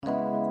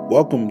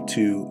Welcome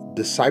to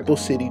Disciple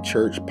City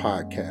Church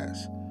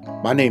Podcast.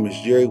 My name is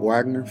Jerry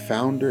Wagner,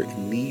 founder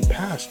and lead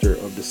pastor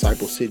of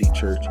Disciple City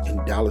Church in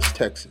Dallas,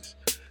 Texas.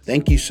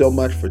 Thank you so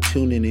much for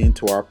tuning in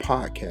to our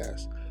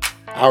podcast.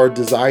 Our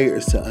desire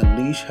is to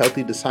unleash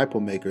healthy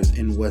disciple makers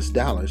in West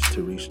Dallas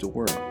to reach the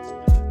world.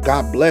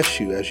 God bless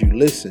you as you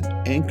listen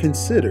and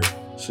consider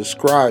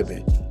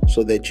subscribing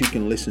so that you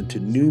can listen to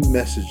new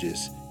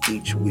messages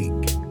each week.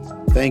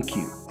 Thank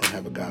you and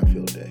have a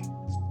God-filled day.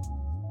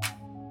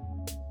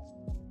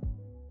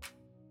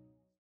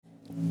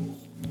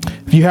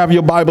 If you have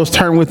your Bibles,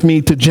 turn with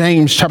me to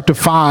James chapter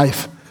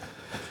 5.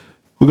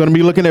 We're going to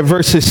be looking at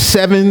verses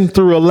 7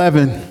 through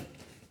 11.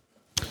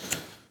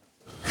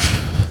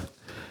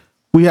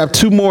 We have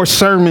two more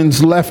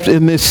sermons left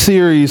in this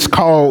series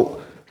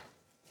called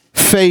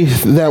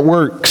Faith That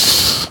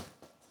Works.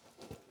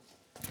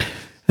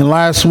 And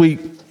last week,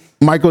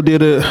 Michael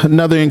did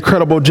another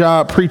incredible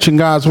job preaching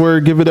God's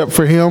word. Give it up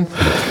for him.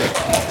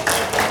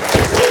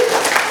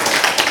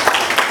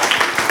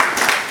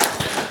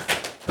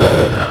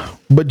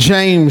 But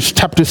James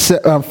chapter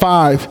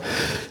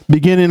 5,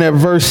 beginning at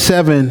verse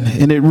 7,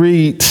 and it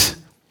reads,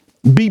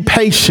 "Be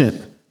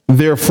patient,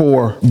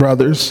 therefore,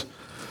 brothers,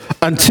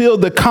 until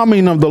the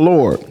coming of the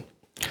Lord.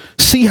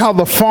 See how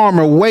the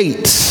farmer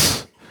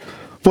waits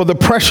for the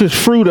precious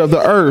fruit of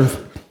the earth,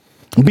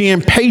 being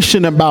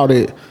patient about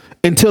it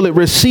until it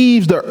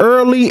receives the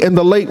early and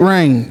the late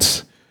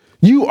rains.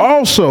 You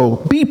also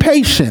be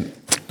patient.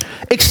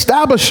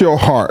 Establish your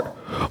heart,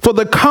 for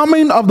the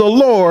coming of the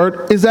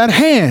Lord is at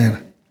hand.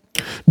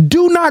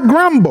 Do not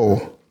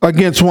grumble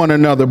against one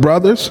another,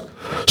 brothers,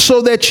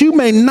 so that you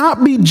may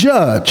not be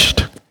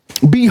judged.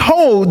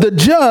 Behold, the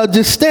judge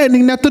is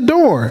standing at the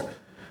door.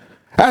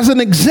 As an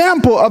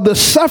example of the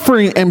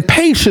suffering and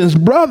patience,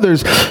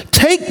 brothers,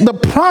 take the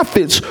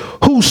prophets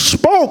who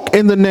spoke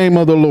in the name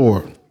of the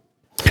Lord.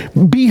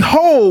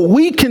 Behold,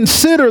 we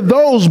consider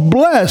those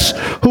blessed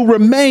who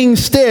remain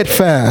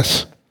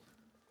steadfast.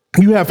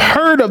 You have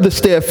heard of the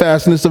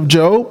steadfastness of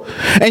Job,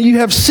 and you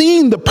have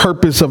seen the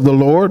purpose of the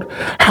Lord,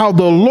 how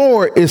the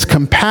Lord is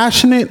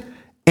compassionate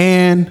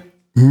and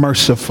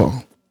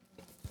merciful."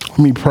 Let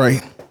me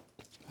pray.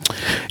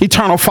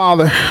 Eternal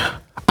Father,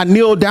 I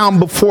kneel down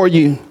before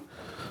you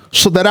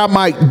so that I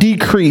might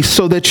decrease,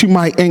 so that you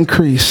might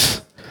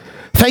increase.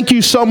 Thank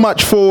you so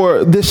much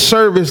for this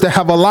service that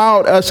have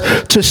allowed us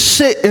to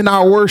sit in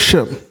our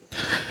worship.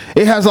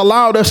 It has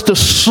allowed us to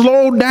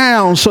slow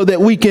down so that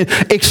we can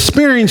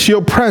experience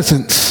your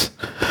presence.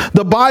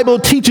 The Bible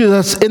teaches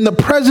us in the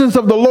presence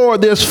of the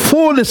Lord, there's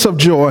fullness of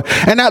joy.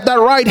 And at that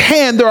right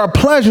hand, there are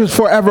pleasures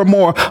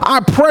forevermore.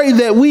 I pray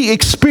that we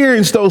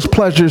experience those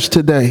pleasures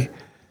today.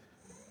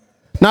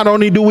 Not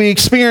only do we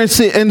experience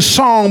it in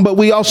song, but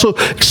we also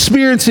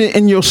experience it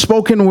in your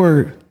spoken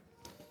word.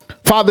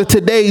 Father,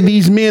 today,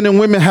 these men and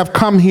women have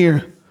come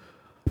here.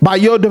 By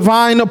your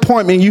divine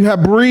appointment, you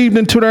have breathed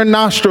into their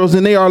nostrils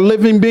and they are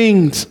living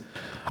beings.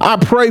 I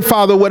pray,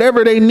 Father,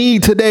 whatever they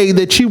need today,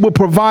 that you will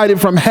provide it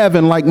from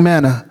heaven like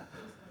manna.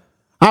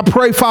 I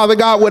pray, Father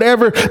God,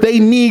 whatever they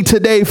need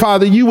today,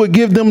 Father, you will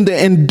give them the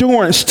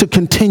endurance to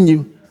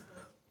continue.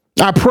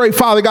 I pray,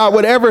 Father God,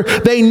 whatever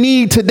they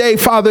need today,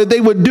 Father, they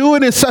would do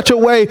it in such a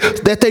way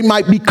that they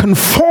might be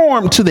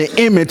conformed to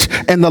the image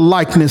and the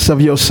likeness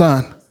of your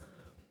Son.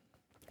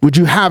 Would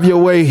you have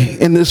your way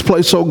in this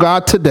place, oh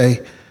God,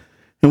 today?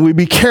 And we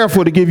be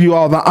careful to give you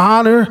all the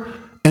honor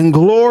and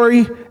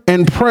glory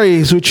and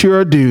praise which you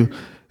are due.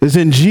 It's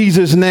in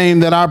Jesus' name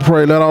that I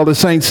pray. Let all the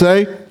saints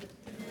say,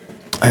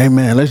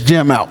 amen. Let's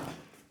jam out.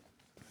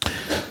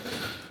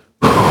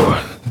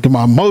 Get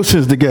my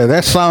emotions together.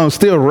 That song's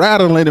still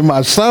rattling in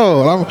my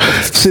soul. I'm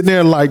sitting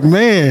there like,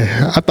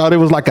 man, I thought it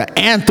was like an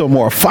anthem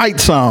or a fight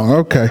song.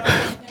 Okay,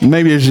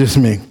 maybe it's just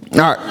me.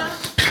 All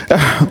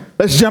right,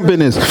 let's jump in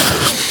this.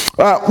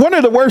 One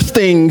of the worst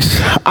things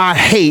I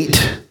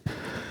hate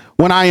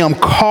when I am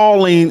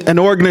calling an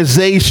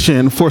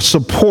organization for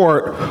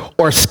support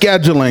or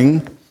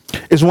scheduling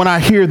is when I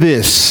hear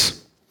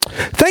this: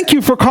 "Thank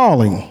you for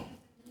calling.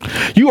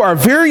 You are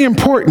very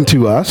important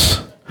to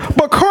us,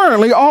 but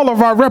currently all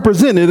of our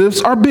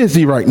representatives are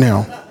busy right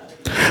now.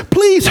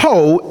 Please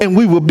hold and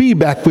we will be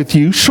back with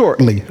you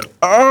shortly."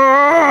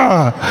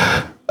 I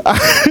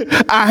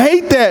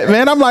hate that,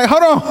 man. I'm like,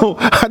 hold on.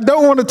 I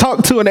don't want to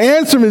talk to an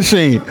answer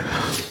machine.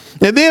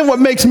 And then what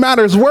makes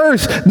matters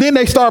worse, then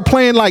they start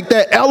playing like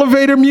that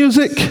elevator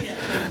music,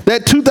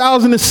 that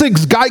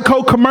 2006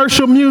 Geico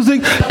commercial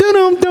music.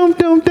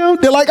 Dum-dum-dum-dum-dum.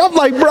 I'm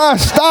like, bruh,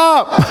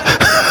 stop.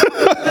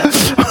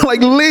 I'm like,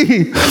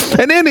 leave.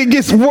 And then it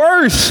gets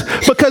worse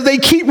because they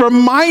keep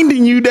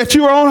reminding you that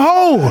you're on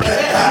hold.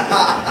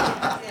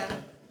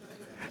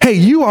 Hey,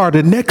 you are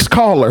the next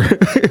caller.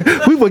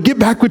 We will get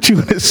back with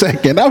you in a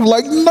second. I'm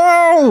like,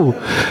 no.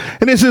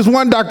 And this is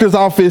one doctor's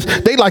office.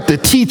 They like to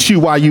teach you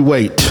while you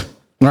wait.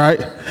 All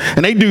right.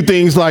 And they do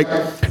things like,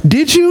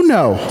 did you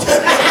know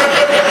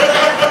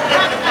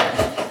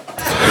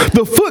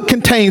The foot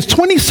contains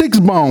 26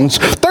 bones,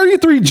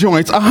 33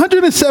 joints,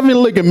 107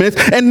 ligaments,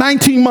 and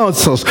 19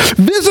 muscles.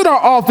 Visit our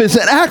office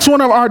and ask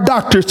one of our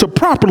doctors to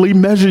properly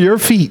measure your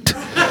feet.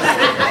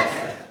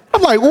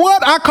 I'm like,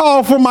 what? I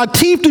call for my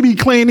teeth to be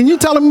clean and you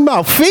telling me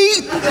about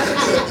feet?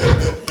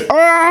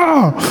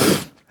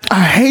 Oh,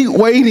 I hate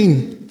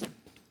waiting.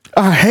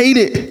 I hate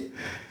it.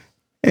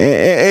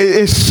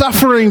 It's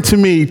suffering to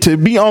me to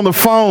be on the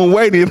phone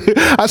waiting.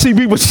 I see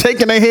people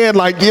shaking their head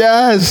like,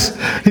 yes,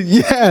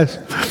 yes.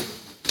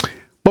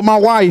 But my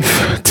wife,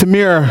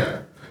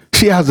 Tamira,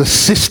 she has a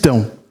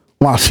system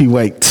while she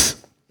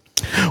waits.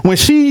 When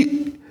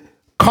she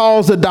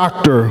calls a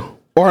doctor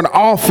or an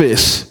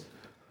office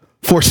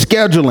for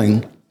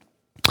scheduling,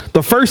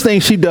 the first thing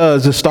she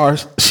does is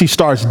she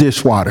starts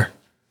dishwater.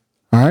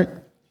 All right?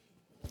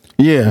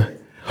 Yeah.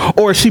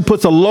 Or she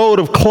puts a load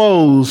of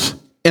clothes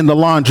in the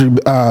laundry,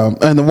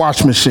 in the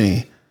wash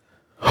machine.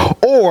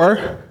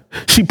 Or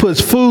she puts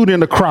food in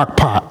the crock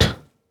pot.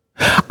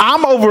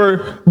 I'm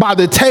over by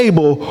the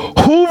table,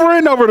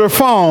 hoovering over the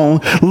phone,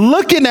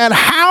 looking at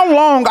how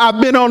long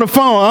I've been on the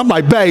phone. I'm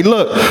like, babe,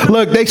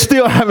 look, they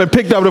still haven't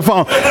picked up the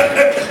phone.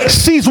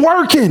 She's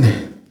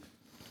working.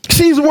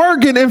 She's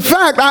working. In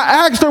fact,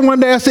 I asked her one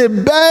day, I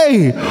said,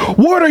 babe,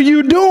 what are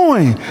you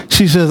doing?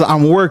 She says,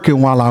 I'm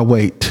working while I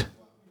wait.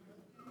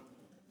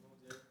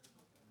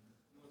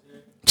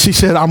 She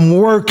said, I'm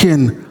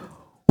working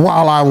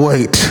while I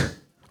wait.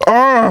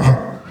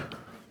 Oh.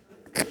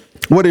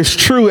 What is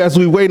true as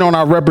we wait on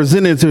our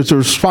representatives to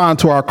respond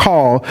to our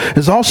call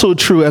is also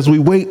true as we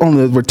wait on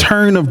the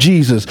return of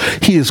Jesus.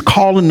 He is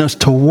calling us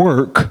to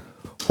work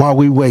while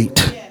we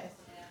wait.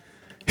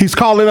 He's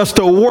calling us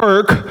to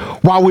work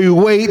while we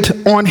wait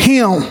on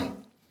him.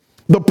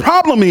 The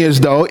problem is,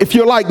 though, if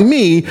you're like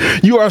me,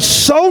 you are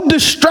so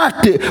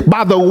distracted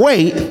by the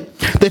wait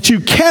that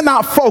you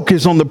cannot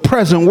focus on the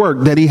present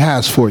work that he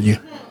has for you.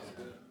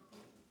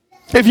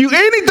 If you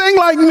anything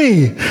like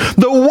me,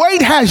 the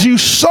weight has you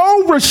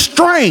so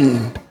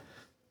restrained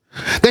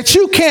that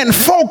you can't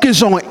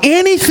focus on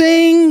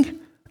anything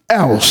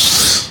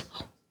else.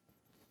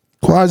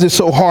 Why is it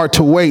so hard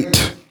to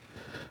wait?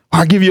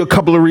 I'll give you a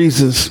couple of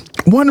reasons.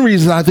 One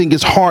reason I think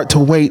it's hard to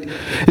wait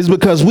is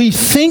because we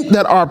think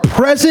that our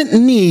present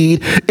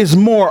need is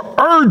more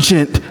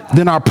urgent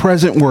than our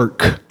present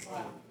work.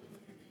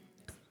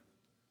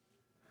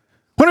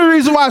 One of the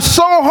reasons why it's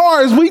so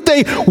hard is we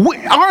think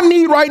our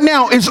need right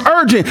now is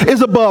urgent,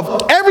 is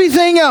above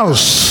everything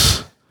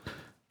else,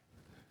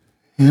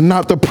 and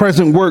not the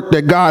present work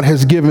that God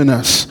has given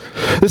us.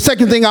 The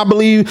second thing I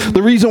believe,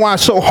 the reason why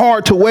it's so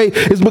hard to wait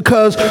is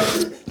because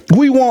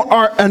we want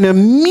an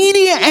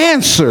immediate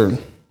answer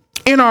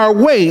in our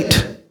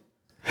wait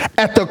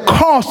at the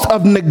cost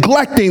of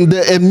neglecting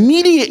the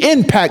immediate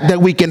impact that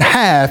we can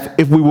have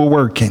if we were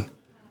working.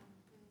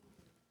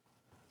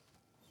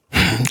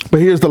 But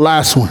here's the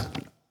last one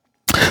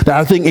that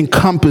I think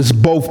encompass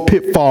both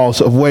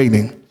pitfalls of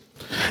waiting.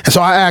 And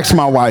so I asked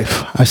my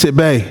wife, I said,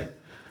 babe,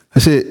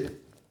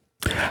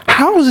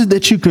 how is it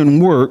that you can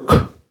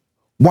work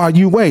while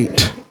you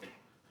wait?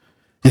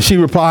 And she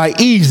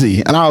replied, easy.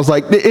 And I was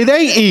like, it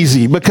ain't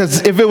easy,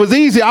 because if it was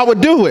easy, I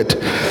would do it,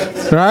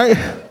 right?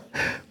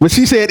 But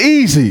she said,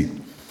 easy.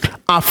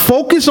 I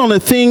focus on the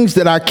things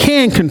that I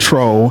can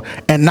control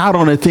and not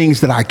on the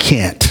things that I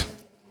can't.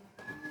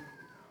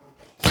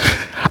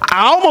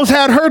 I almost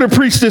had her to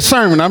preach this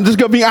sermon. I'm just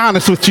going to be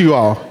honest with you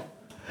all.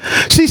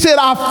 She said,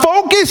 I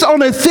focus on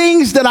the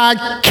things that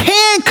I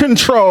can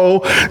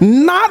control,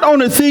 not on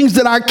the things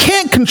that I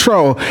can't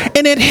control.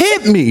 And it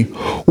hit me.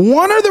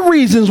 One of the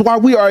reasons why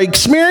we are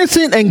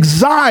experiencing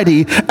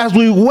anxiety as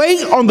we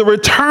wait on the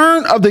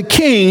return of the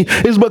King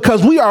is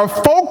because we are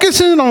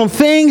focusing on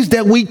things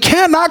that we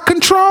cannot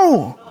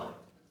control.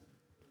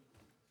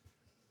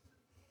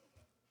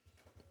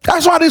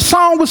 That's why this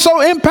song was so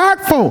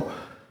impactful.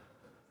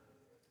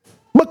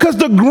 Because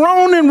the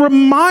groaning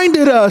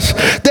reminded us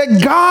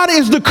that God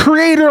is the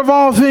creator of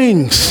all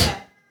things.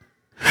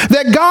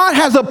 That God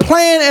has a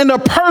plan and a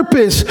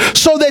purpose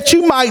so that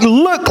you might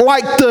look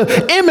like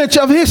the image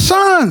of his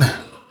son.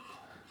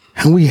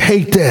 And we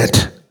hate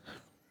that.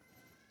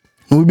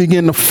 And we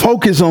begin to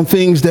focus on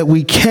things that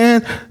we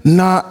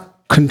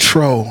cannot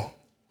control.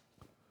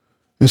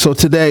 And so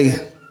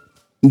today,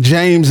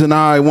 James and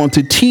I want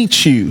to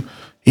teach you,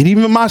 and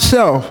even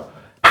myself,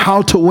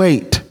 how to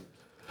wait.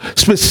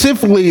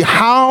 Specifically,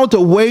 how to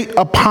wait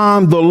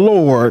upon the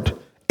Lord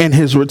and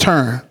his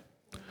return.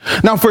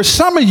 Now, for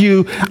some of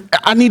you,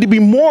 I need to be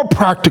more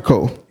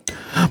practical,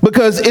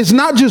 because it's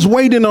not just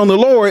waiting on the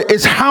Lord,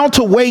 it's how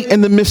to wait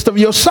in the midst of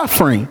your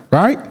suffering,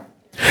 right?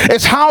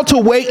 It's how to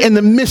wait in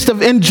the midst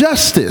of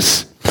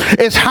injustice.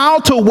 It's how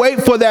to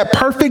wait for that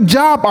perfect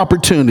job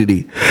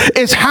opportunity.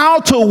 It's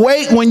how to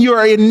wait when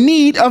you're in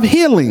need of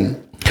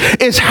healing.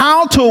 It's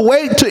how to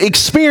wait to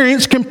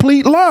experience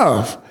complete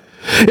love.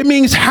 It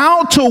means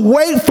how to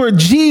wait for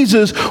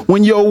Jesus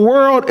when your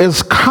world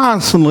is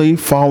constantly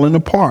falling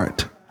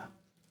apart.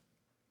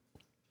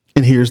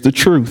 And here's the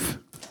truth.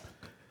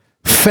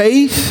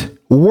 Faith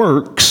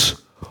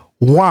works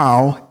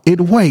while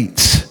it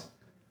waits.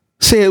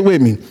 say it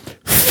with me.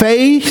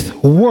 Faith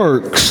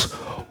works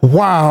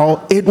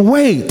while it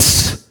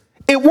waits.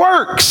 It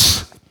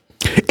works.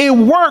 It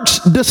works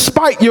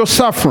despite your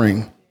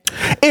suffering.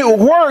 It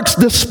works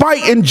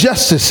despite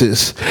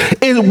injustices.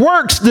 It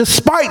works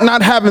despite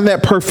not having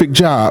that perfect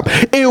job.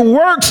 It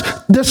works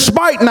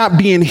despite not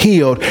being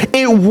healed.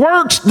 It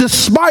works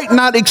despite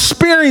not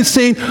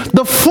experiencing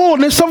the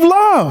fullness of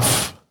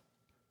love.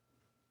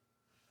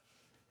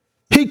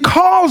 He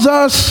calls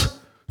us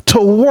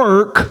to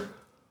work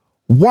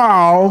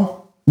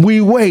while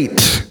we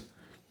wait.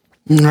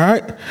 All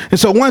right. And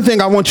so one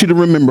thing I want you to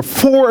remember,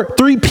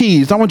 three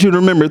P's. I want you to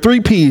remember 3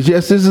 P's.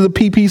 Yes, this is a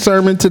PP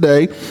sermon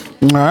today.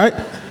 All right.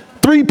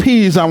 3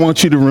 P's I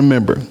want you to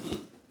remember.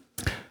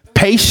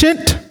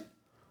 Patient,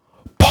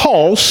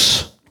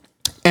 pulse,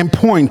 and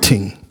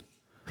pointing.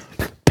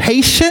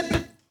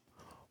 Patient,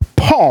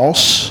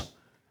 pulse,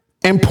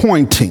 and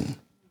pointing.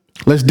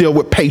 Let's deal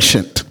with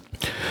patient.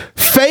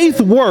 Faith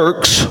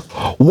works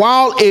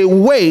while it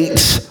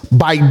waits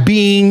by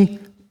being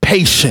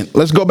patient.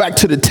 Let's go back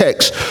to the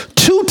text.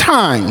 2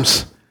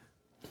 times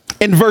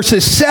in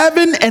verses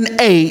 7 and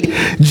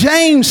 8,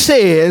 James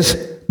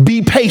says,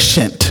 be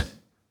patient,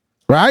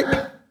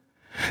 right?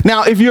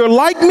 Now, if you're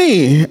like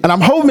me, and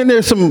I'm hoping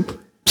there's some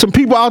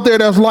people out there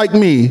that's like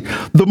me,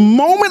 the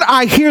moment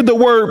I hear the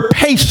word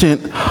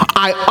patient,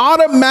 I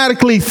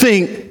automatically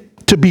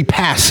think to be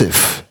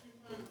passive,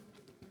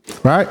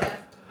 right?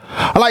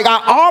 Like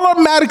I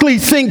automatically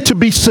think to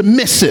be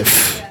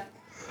submissive.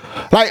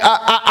 Like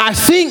I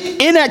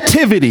think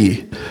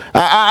inactivity.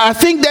 I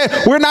think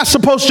that we're not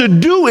supposed to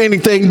do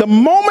anything. The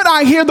moment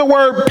I hear the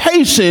word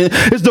patient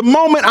is the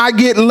moment I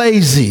get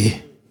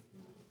lazy.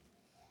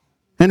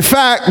 In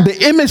fact,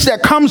 the image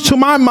that comes to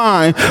my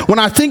mind when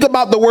I think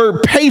about the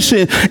word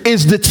patient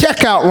is the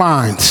checkout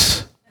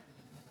lines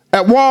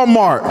at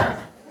Walmart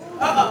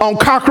on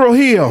Cockrell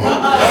Hill.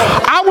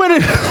 I went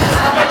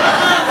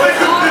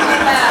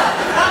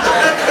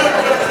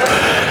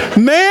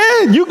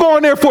Man, you go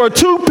in there for a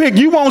toothpick,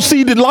 you won't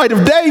see the light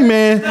of day,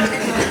 man.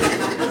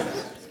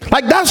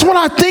 Like that's what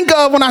I think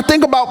of when I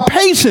think about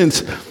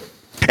patience.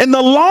 And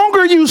the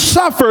longer you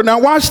suffer, now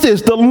watch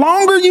this, the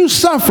longer you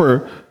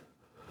suffer,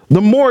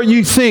 the more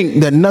you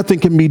think that nothing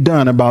can be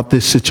done about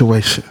this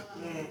situation.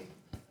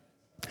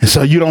 And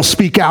so you don't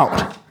speak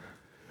out.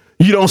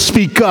 You don't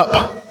speak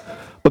up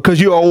because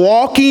you are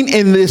walking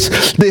in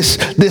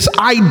this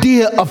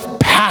idea of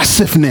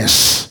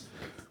passiveness.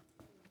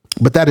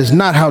 But that is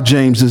not how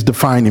James is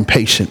defining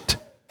patient.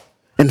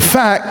 In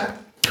fact,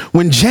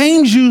 when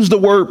James used the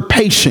word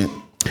patient,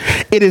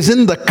 it is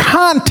in the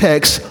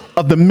context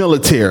of the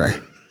military.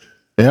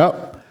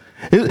 Yep.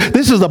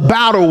 This is a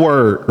battle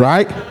word,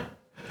 right?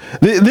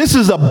 This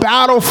is a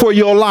battle for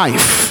your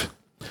life.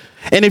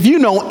 And if you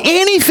know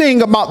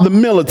anything about the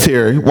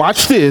military,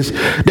 watch this,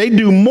 they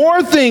do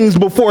more things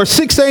before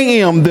 6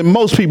 a.m. than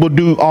most people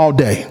do all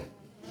day.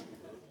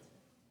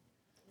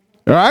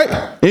 All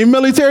right? Any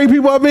military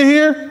people up in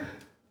here?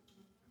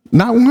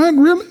 Not one,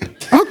 really?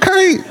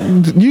 Okay.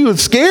 You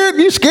scared?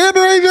 You scared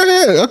to raise your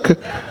hand? Okay.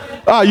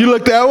 Oh, you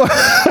looked that way?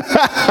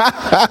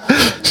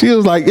 She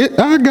was like,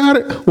 I got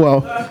it.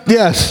 Well,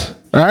 yes.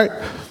 All right.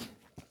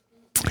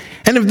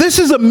 And if this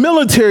is a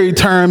military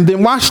term,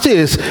 then watch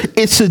this.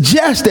 It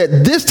suggests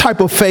that this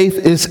type of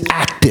faith is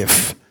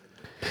active.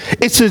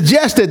 It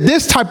suggests that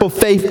this type of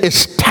faith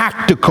is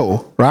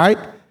tactical, right?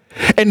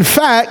 In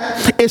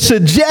fact, it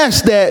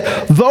suggests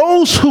that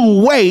those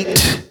who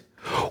wait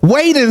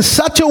in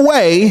such a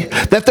way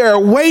that they're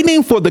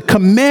waiting for the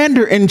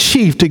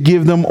commander-in-chief to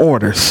give them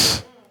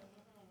orders.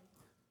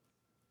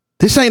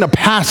 This ain't a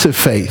passive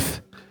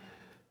faith.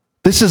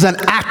 This is an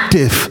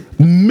active,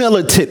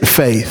 militant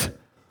faith.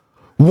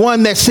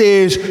 One that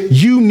says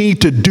you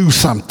need to do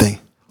something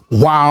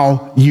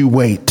while you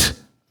wait.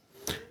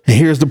 And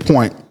here's the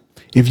point.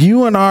 If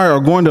you and I are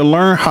going to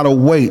learn how to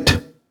wait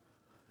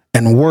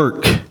and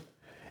work,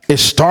 it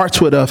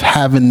starts with us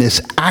having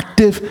this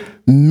active,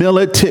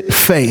 militant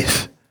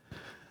faith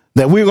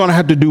that we're going to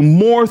have to do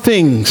more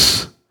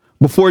things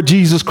before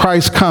Jesus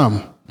Christ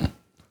comes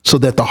so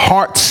that the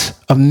hearts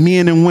of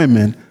men and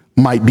women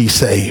might be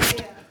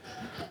saved.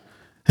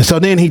 And so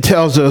then he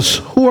tells us,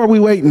 who are we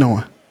waiting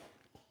on?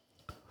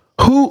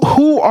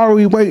 Who are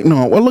we waiting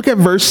on? Well, look at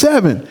verse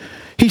 7.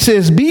 He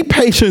says, be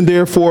patient,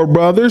 therefore,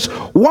 brothers.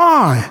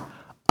 Why?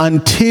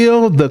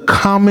 Until the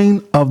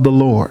coming of the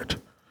Lord.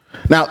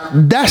 Now,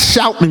 that's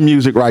shouting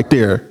music right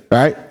there,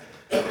 right?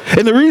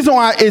 And the reason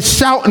why it's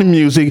shouting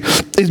music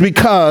is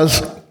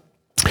because,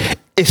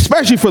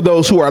 especially for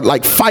those who are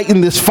like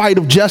fighting this fight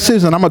of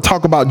justice, and I'm going to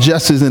talk about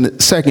justice in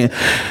a second,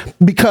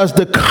 because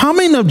the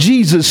coming of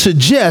Jesus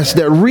suggests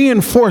that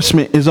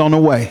reinforcement is on the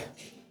way.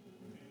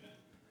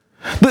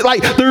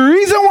 Like the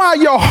reason why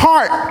your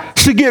heart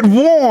should get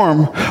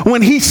warm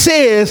when he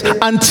says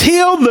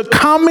until the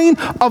coming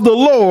of the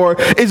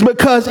Lord is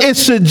because it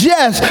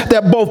suggests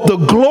that both the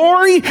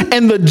glory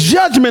and the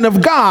judgment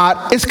of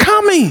God is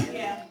coming.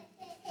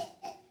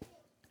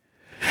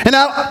 And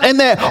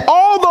that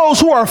all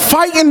those who are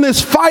fighting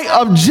this fight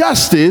of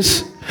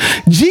justice,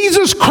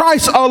 Jesus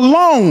Christ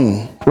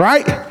alone,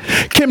 right,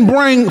 can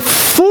bring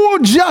full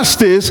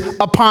justice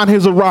upon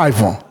his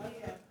arrival.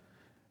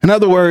 In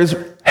other words,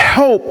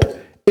 help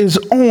is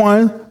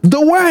on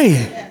the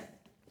way.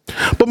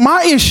 But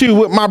my issue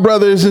with my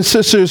brothers and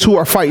sisters who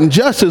are fighting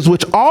justice,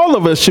 which all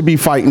of us should be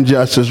fighting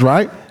justice,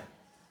 right,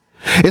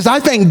 is I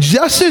think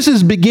justice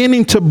is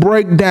beginning to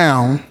break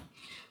down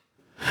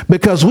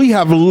because we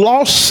have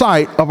lost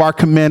sight of our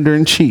commander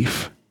in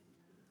chief.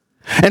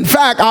 In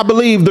fact, I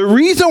believe the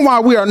reason why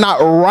we are not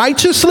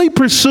righteously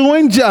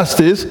pursuing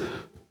justice,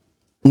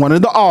 one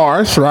of the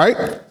R's,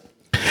 right,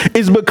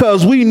 is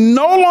because we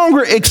no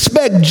longer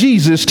expect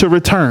Jesus to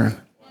return.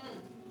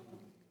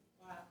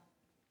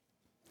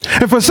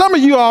 And for some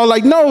of you all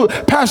like, no,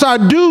 Pastor,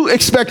 I do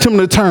expect him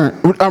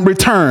to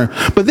return.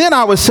 But then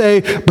I would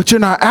say, but you're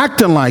not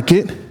acting like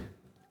it,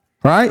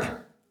 right?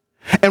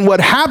 And what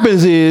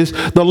happens is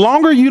the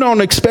longer you don't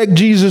expect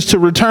Jesus to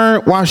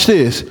return, watch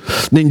this,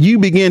 then you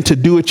begin to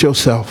do it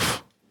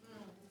yourself.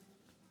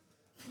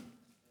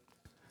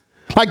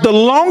 Like the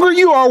longer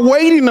you are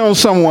waiting on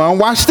someone,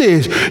 watch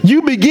this,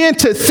 you begin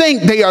to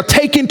think they are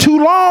taking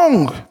too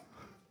long,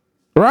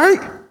 right?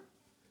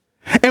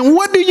 And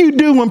what do you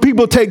do when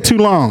people take too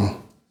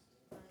long?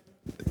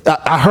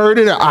 I heard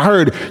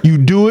it. You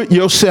do it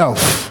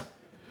yourself.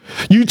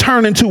 You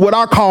turn into what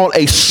I call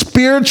a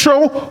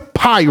spiritual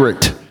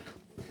pirate.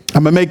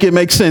 I'm going to make it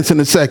make sense in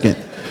a second.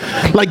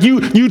 Like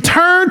you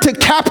turn to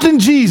Captain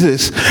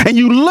Jesus and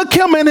you look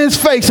him in his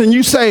face and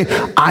you say,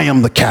 I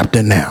am the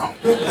captain now.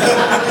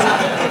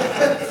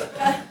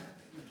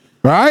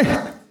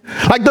 Right?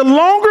 Like the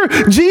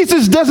longer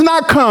Jesus does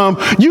not come,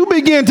 you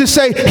begin to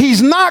say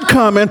he's not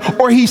coming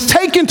or he's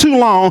taking too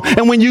long.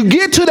 And when you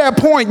get to that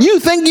point, you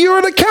think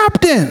you're the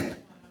captain.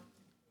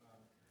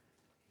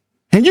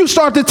 And you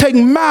start to take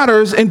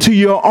matters into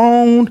your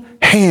own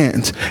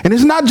hands. And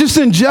it's not just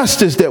in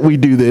justice that we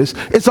do this.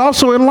 It's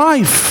also in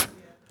life.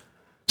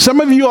 Some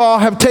of you all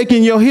have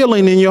taken your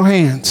healing in your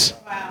hands.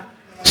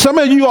 Some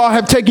of you all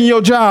have taken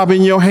your job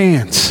in your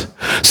hands.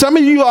 Some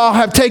of you all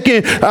have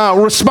taken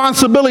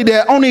responsibility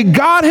that only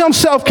God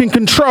himself can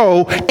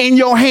control in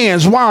your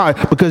hands. Why?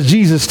 Because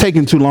Jesus is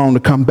taking too long to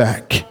come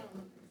back.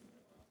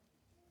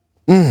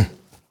 I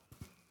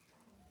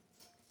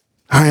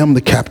am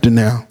the captain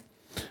now.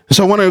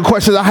 So one of the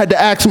questions I had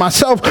to ask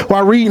myself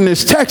while reading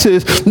this text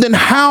is, then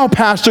how,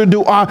 Pastor,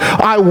 do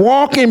I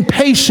walk in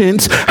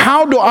patience?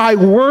 How do I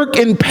work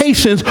in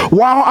patience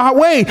while I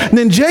wait? And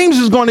then James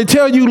is going to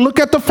tell you, look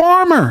at the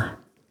farmer.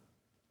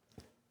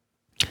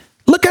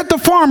 Look at the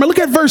farmer. Look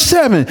at verse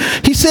 7.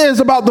 He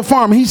says about the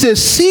farmer, he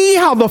says, see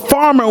how the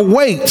farmer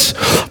waits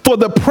for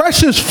the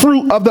precious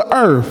fruit of the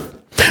earth,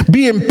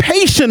 being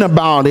patient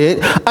about it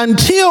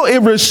until it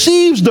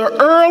receives the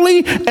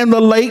early and the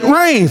late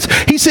rains.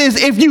 He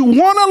says, if you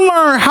want to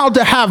learn how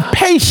to have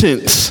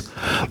patience,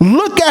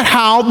 look at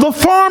how the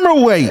farmer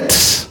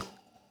waits.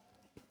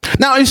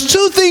 Now, it's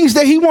two things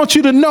that he wants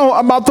you to know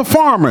about the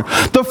farmer.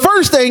 The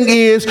first thing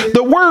is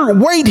the word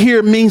wait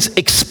here means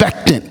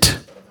expectant.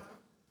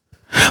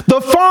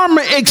 The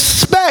farmer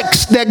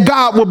expects that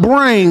God will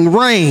bring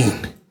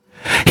rain.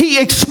 He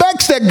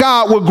expects that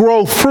God will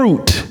grow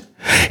fruit.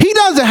 He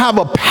doesn't have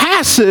a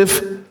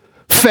passive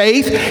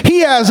faith. He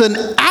has an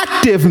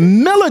active,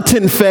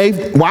 militant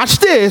faith. Watch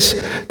this.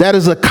 That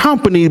is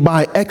accompanied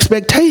by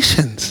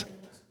expectations.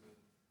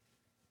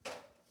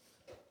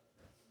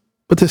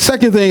 But the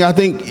second thing I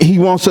think he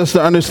wants us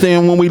to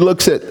understand when we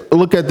look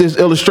at this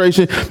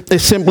illustration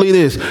is simply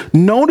this.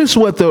 Notice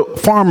what the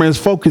farmer is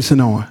focusing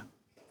on.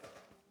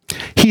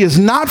 He is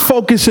not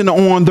focusing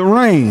on the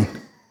rain.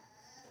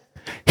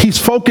 He's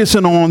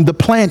focusing on the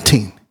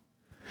planting.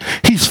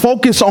 He's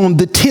focused on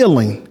the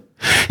tilling.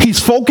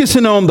 He's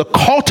focusing on the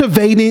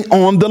cultivating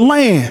on the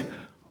land.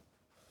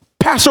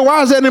 Pastor,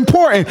 why is that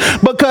important?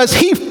 Because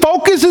he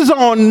focuses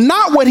on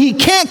not what he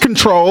can't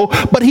control,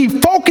 but he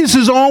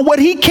focuses on what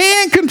he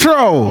can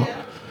control.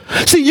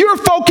 See, you're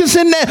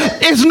focusing that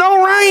there's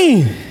no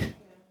rain.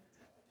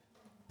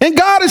 And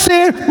God is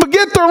saying,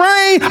 forget the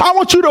rain. I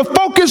want you to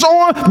focus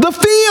on the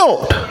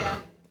field.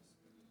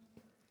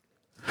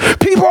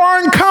 People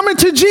aren't coming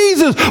to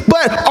Jesus,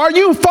 but are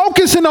you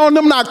focusing on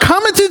them not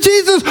coming to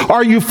Jesus? Or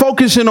are you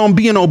focusing on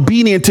being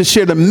obedient to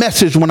share the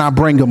message when I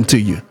bring them to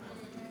you?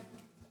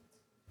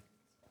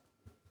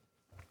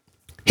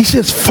 He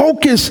says,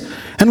 focus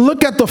and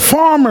look at the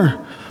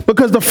farmer,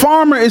 because the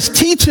farmer is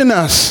teaching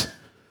us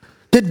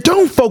that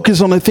don't focus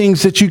on the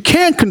things that you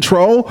can't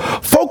control.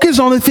 Focus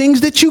on the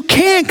things that you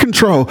can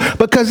control,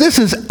 because this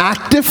is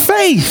active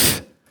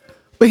faith.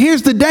 But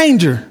here's the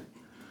danger.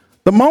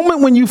 The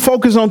moment when you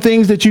focus on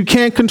things that you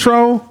can't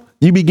control,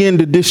 you begin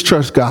to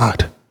distrust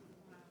God.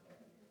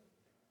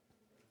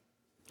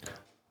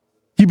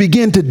 You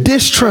begin to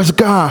distrust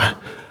God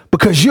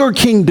because your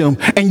kingdom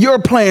and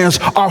your plans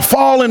are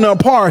falling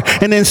apart.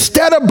 And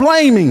instead of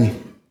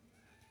blaming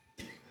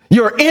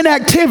your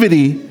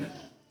inactivity,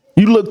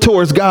 you look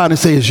towards God and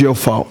say, it's your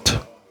fault.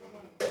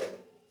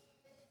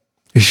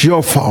 It's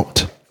your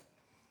fault.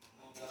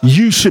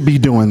 You should be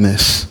doing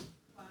this.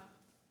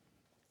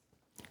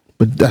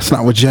 But that's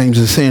not what James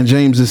is saying.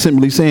 James is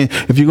simply saying,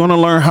 if you're going to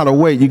learn how to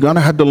wait, you're going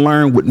to have to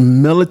learn with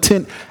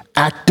militant,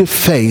 active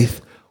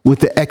faith with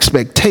the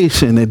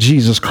expectation that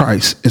Jesus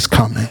Christ is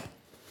coming.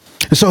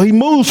 And so he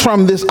moves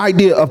from this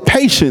idea of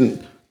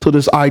patience to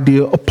this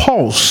idea of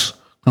pulse.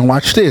 Now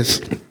watch this.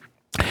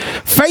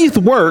 Faith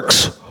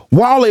works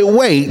while it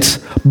waits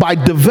by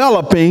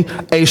developing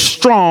a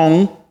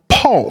strong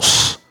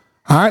pulse.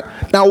 All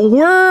right. Now,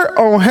 where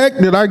on heck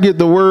did I get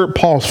the word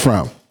pulse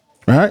from?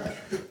 Right.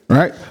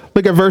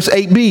 Look at verse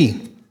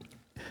 8b.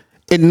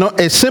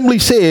 It simply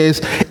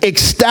says,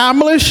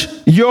 establish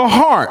your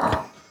heart.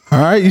 All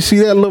right. You see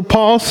that little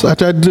pulse? I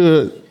tried to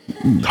do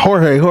it.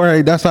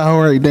 Jorge. That's how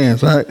Jorge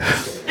dance. All right.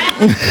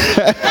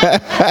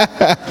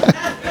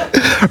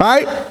 All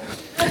right.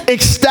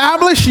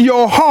 Establish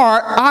your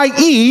heart,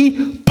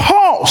 i.e.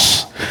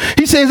 pulse.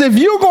 He says, if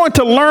you're going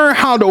to learn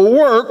how to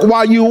work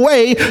while you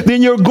wait,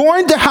 then you're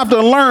going to have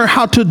to learn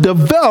how to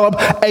develop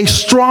a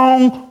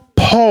strong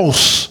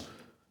pulse.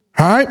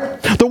 All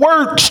right. The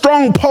word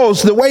strong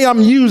pulse, the way I'm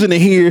using it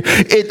here,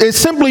 it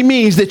simply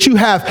means that you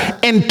have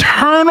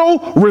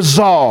internal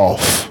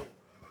resolve.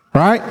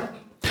 Right.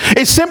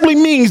 It simply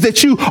means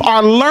that you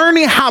are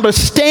learning how to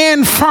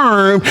stand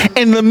firm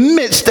in the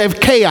midst of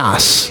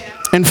chaos.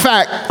 In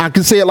fact, I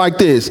can say it like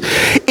this.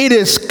 It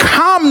is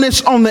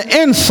calmness on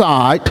the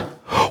inside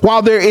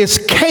while there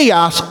is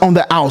chaos on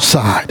the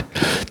outside.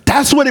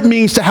 That's what it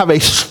means to have a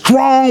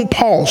strong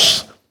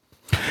pulse.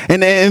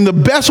 And the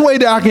best way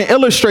that I can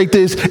illustrate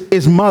this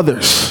is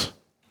mothers.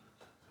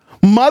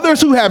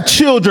 Mothers who have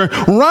children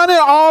running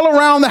all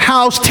around the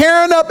house,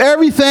 tearing up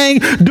everything,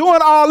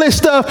 doing all this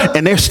stuff,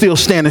 and they're still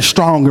standing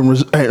strong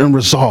and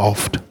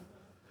resolved.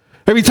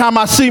 Every time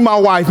I see my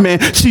wife, man,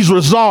 she's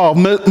resolved.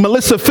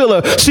 Melissa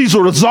Phillip, she's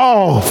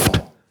resolved.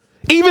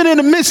 Even in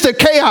the midst of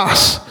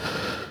chaos.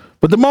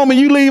 But the moment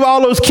you leave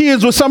all those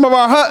kids with some of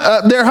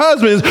their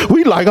husbands,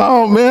 we like,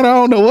 oh, man, I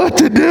don't know what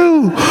to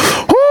do.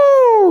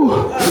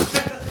 Woo!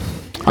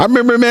 I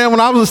remember, man, when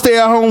I was a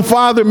stay-at-home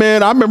father,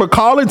 man, I remember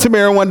calling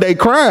Tamara one day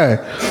crying.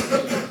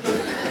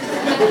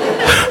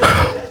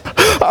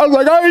 I was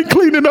like, I ain't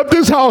cleaning up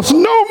this house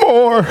no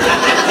more.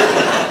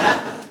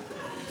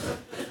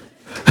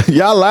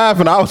 Y'all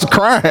laughing, I was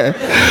crying.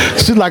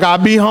 She's like, I'll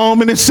be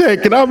home in a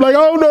second. I'm like, I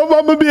don't know if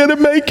I'm going to be able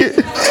to make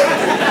it.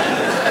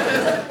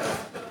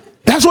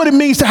 That's what it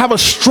means to have a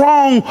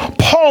strong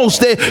pulse,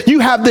 that you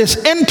have this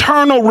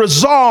internal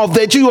resolve,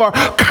 that you are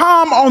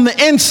calm on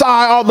the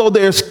inside, although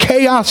there's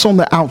chaos on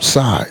the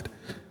outside.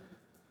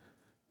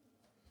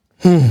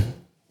 And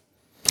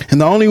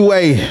the only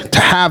way to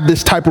have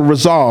this type of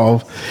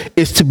resolve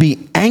is to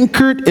be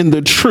anchored in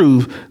the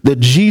truth that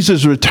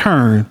Jesus'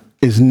 return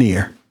is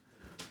near.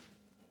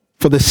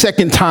 For the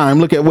second time,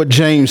 look at what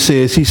James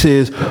says. He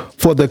says,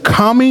 for the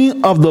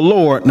coming of the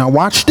Lord, now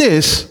watch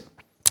this,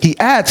 he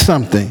adds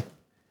something,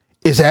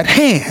 is at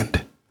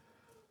hand.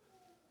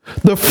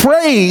 The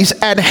phrase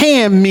at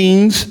hand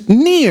means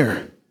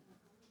near.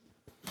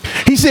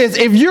 He says,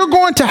 if you're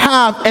going to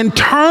have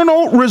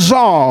internal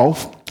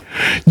resolve,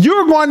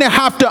 you're going to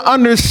have to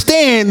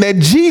understand that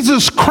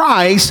Jesus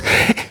Christ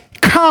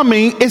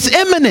coming is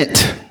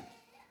imminent.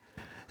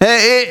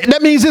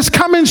 That means it's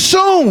coming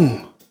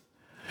soon.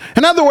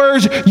 In other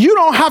words, you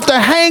don't have to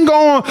hang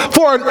on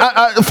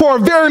for a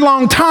very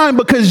long time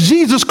because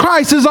Jesus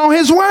Christ is on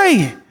his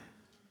way.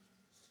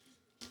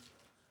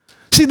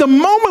 See, the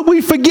moment we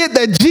forget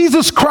that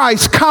Jesus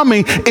Christ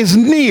coming is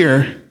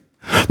near,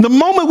 the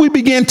moment we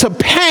begin to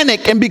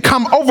panic and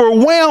become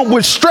overwhelmed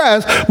with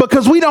stress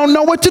because we don't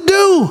know what to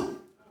do.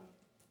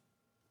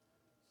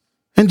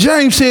 And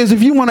James says,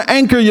 if you want to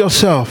anchor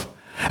yourself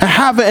and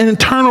have an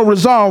internal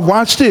resolve,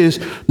 watch this,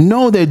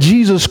 know that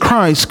Jesus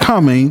Christ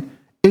coming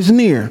is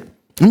near.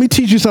 Let me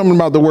teach you something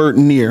about the word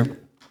near.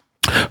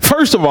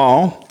 First of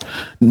all,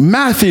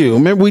 Matthew.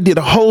 Remember, we did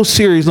a whole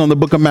series on the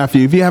book of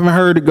Matthew. If you haven't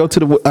heard it, go to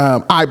the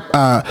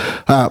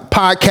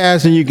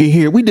podcast and you can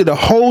hear. We did a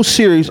whole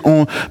series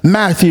on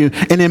Matthew.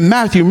 And in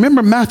Matthew,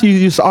 remember Matthew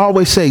used to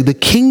always say, the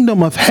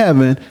kingdom of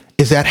heaven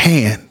is at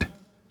hand.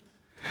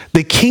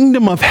 The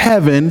kingdom of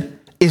heaven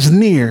is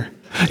near.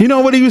 You know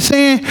what he was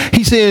saying?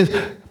 He says,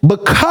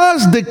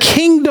 because the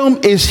kingdom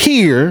is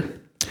here,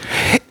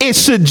 it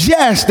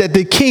suggests that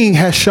the king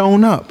has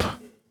shown up.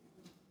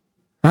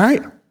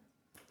 Right?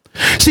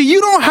 See, you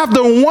don't have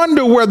to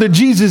wonder whether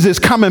Jesus is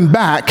coming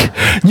back.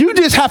 You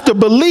just have to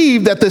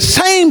believe that the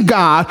same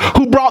God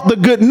who brought the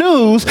good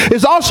news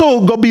is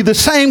also going to be the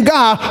same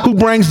God who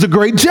brings the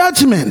great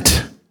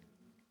judgment.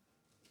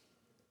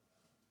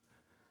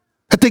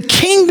 That the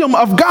kingdom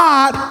of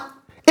God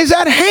is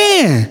at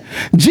hand.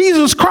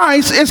 Jesus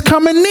Christ is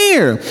coming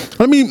near.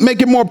 Let me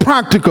make it more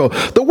practical.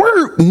 The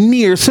word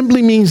near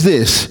simply means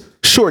this: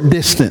 short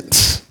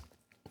distance,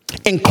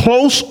 in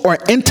close or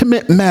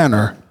intimate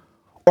manner,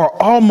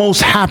 or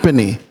almost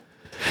happening.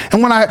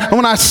 And when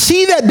I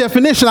see that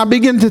definition, I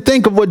begin to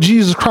think of what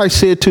Jesus Christ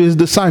said to his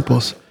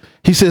disciples.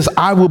 He says,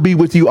 I will be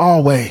with you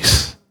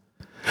always.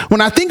 When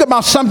I think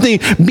about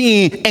something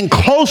being in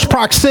close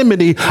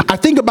proximity, I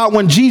think about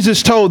when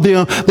Jesus told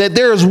them that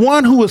there is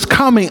one who is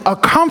coming, a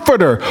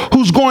comforter,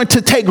 who's going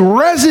to take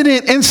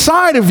resident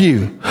inside of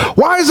you.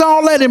 Why is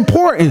all that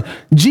important?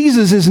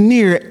 Jesus is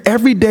near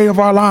every day of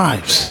our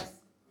lives.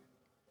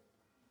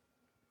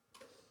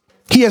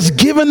 He has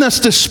given us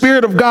the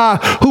Spirit of God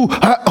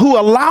who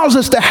allows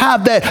us to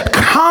have that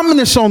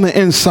calmness on the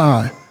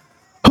inside,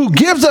 who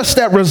gives us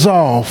that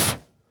resolve.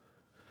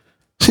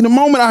 See, the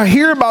moment I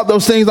hear about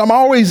those things, I'm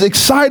always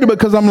excited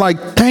because I'm like,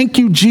 thank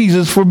you,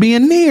 Jesus, for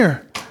being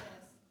near.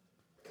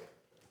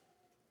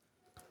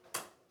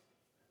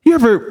 You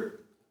ever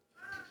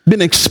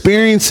been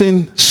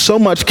experiencing so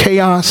much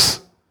chaos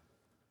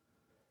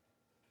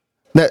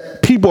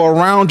that people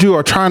around you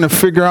are trying to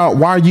figure out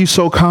why are you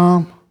so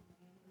calm?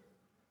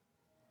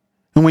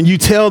 And when you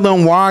tell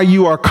them why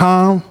you are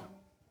calm,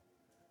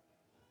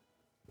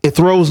 it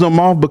throws them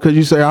off because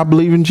you say, I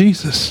believe in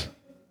Jesus.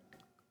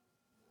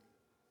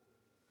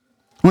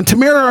 When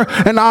Tamara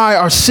and I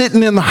are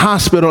sitting in the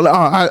hospital,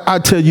 I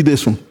tell you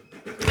this one.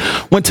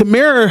 When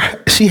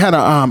Tamara, she had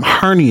a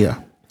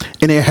hernia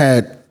and it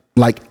had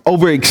like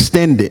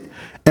overextended.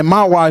 And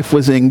my wife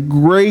was in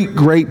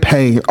great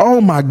pain. Oh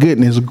my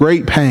goodness,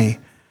 great pain.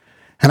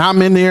 And I'm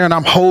in there and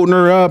I'm holding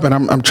her up and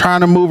I'm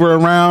trying to move her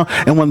around.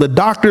 And when the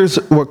doctors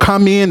would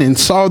come in and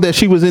saw that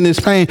she was in this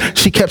pain,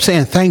 she kept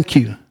saying, thank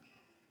you.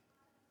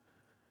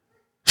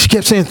 She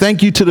kept saying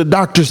thank you to the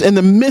doctors in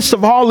the midst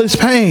of all this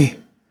pain.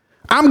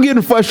 I'm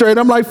getting frustrated.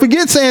 I'm like,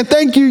 forget saying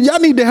thank you. Y'all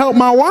need to help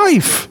my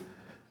wife.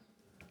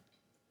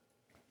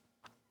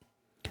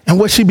 And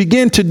what she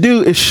began to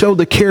do is show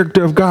the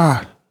character of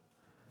God.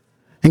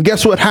 And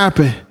guess what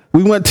happened?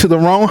 We went to the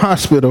wrong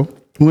hospital.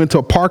 We went to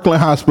a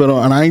Parkland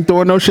hospital, and I ain't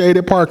throwing no shade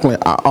at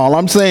Parkland. All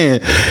I'm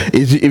saying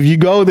is if you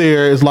go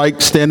there, it's like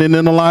standing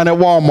in the line at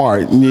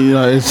Walmart. You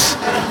know, it's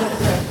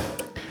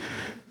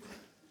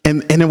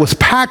and it was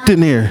packed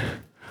in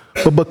there.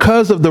 But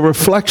because of the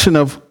reflection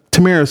of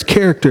Tamara's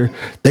character,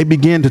 they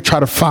began to try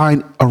to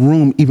find a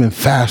room even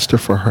faster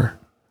for her.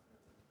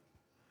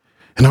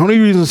 And the only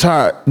reason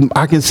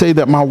I can say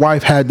that my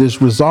wife had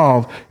this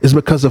resolve is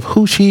because of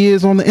who she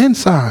is on the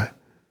inside.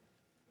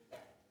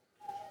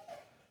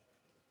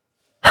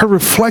 Her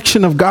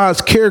reflection of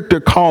God's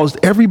character caused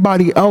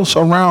everybody else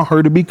around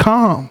her to be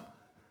calm.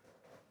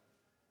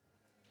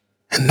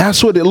 And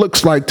that's what it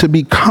looks like to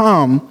be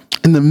calm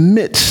in the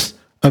midst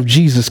of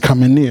Jesus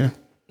coming near.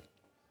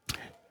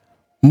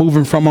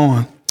 Moving from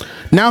on.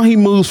 Now he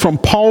moves from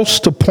pulse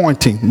to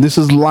pointing. This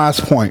is the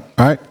last point,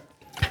 all right?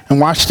 And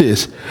watch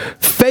this.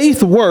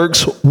 Faith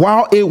works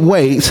while it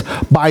waits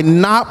by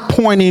not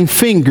pointing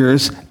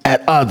fingers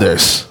at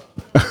others.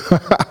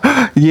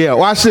 Yeah,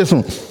 watch this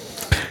one.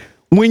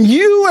 When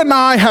you and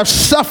I have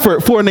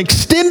suffered for an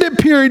extended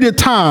period of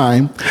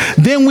time,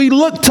 then we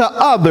look to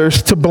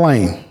others to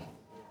blame.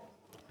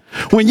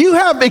 When you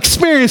have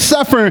experienced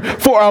suffering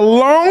for a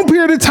long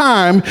period of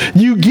time,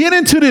 you get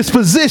into this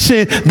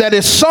position that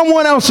is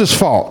someone else's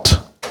fault.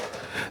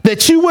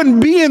 That you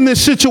wouldn't be in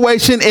this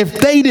situation if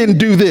they didn't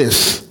do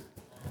this.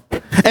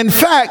 In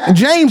fact,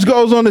 James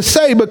goes on to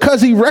say,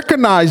 because he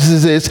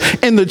recognizes this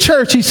in the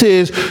church, he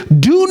says,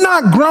 do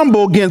not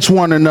grumble against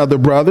one another,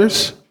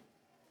 brothers.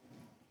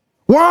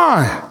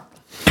 Why?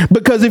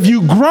 Because if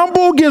you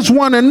grumble against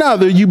one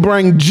another, you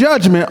bring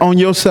judgment on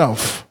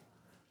yourself.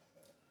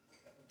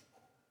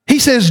 He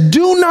says,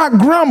 do not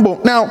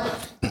grumble. Now,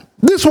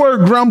 this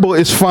word grumble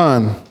is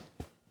fun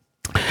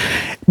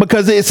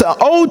because it's an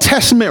Old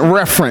Testament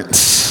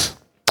reference.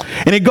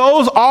 And it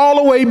goes all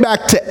the way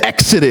back to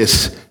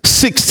Exodus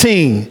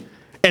 16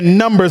 and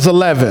Numbers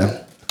 11.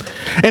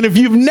 And if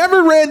you've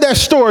never read that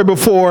story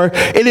before,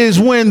 it is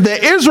when the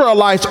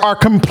Israelites are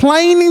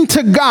complaining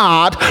to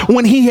God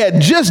when he had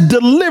just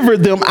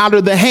delivered them out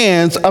of the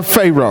hands of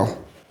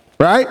Pharaoh,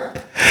 right?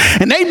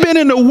 And they've been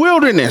in the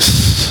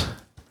wilderness.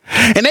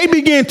 And they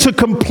begin to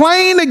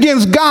complain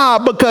against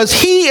God because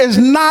he is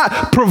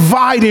not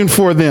providing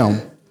for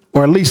them.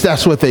 Or at least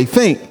that's what they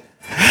think.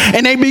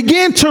 And they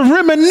begin to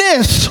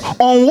reminisce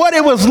on what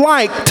it was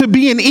like to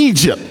be in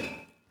Egypt.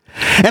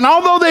 And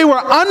although they were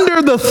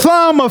under the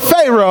thumb of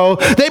Pharaoh,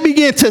 they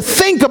began to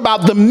think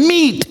about the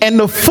meat and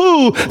the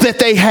food that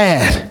they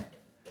had.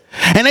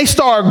 And they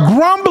start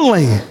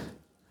grumbling.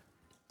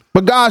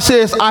 But God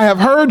says, I have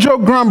heard your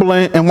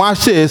grumbling, and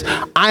watch this,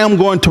 I am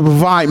going to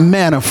provide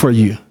manna for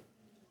you.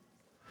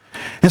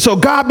 And so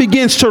God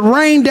begins to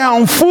rain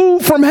down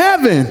food from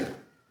heaven.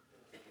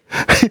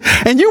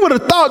 And you would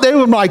have thought they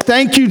would be like,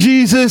 thank you,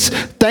 Jesus.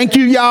 Thank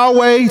you,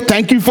 Yahweh.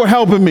 Thank you for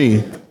helping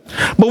me.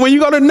 But when you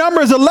go to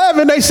Numbers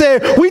 11, they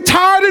said, we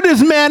tired of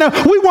this manna.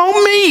 We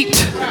want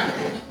meat.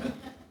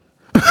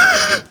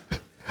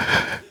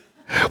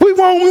 We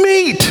want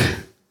meat.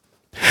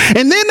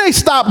 And then they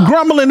stopped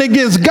grumbling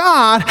against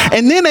God,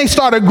 and then they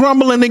started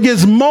grumbling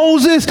against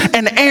Moses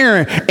and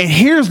Aaron. And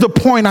here's the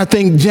point I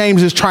think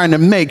James is trying to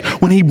make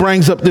when he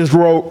brings up this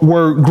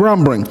word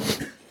grumbling.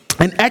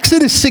 In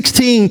Exodus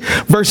 16,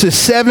 verses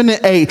 7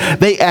 and 8,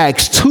 they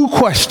ask two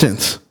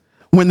questions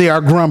when they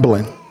are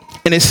grumbling.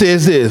 And it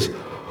says this,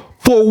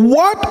 For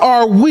what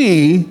are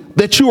we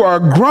that you are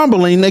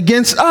grumbling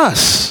against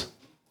us?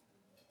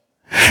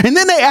 And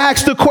then they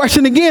ask the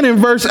question again in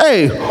verse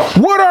 8.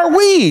 What are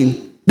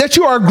we that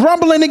you are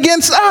grumbling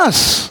against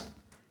us?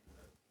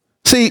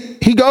 See,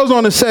 he goes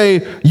on to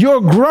say, your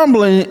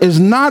grumbling is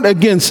not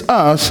against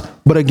us,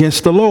 but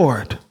against the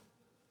Lord.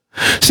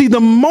 See, the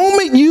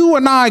moment you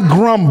and I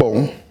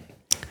grumble,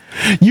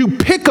 you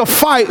pick a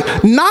fight,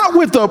 not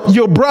with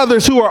your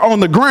brothers who are on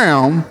the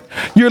ground.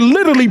 You're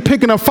literally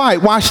picking a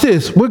fight, watch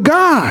this, with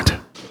God.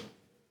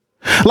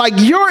 Like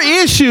your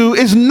issue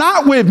is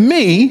not with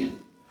me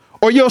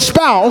or your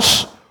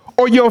spouse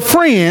or your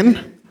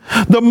friend.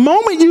 The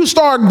moment you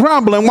start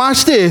grumbling,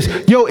 watch this,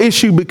 your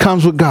issue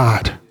becomes with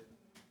God.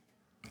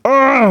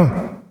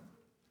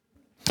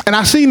 And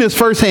I've seen this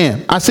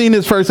firsthand.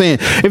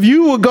 If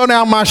you would go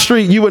down my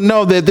street, you would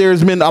know that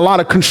there's been a lot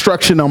of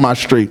construction on my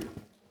street.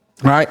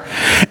 Right.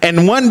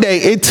 And one day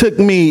it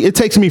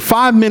takes me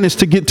 5 minutes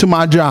to get to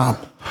my job.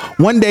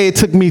 One day it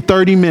took me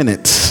 30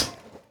 minutes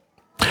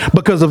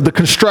because of the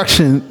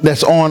construction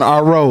that's on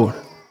our road.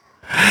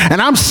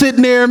 And I'm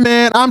sitting there,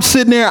 man.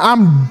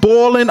 I'm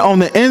boiling on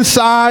the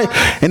inside.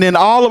 And then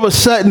all of a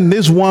sudden,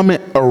 this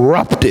woman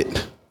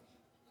erupted.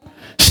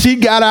 She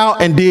got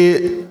out and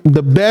did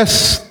the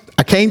best.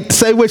 I can't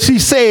say what she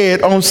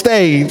said on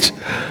stage,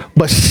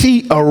 but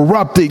she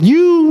erupted.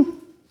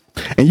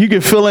 And you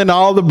can fill in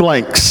all the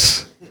blanks.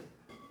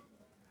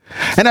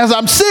 And as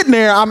I'm sitting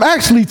there, I'm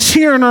actually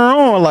cheering her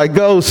on, like,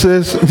 go,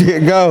 sis, yeah,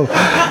 go.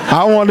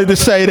 I wanted to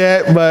say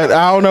that, but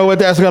I don't know what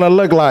that's going to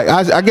look like.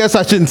 I guess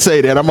I shouldn't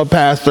say that. I'm a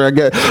pastor, I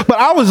guess. But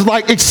I was,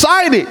 like,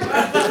 excited.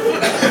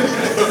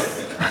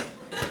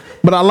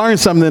 But I learned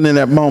something in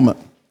that moment.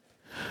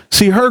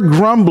 See, her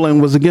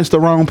grumbling was against the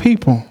wrong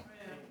people.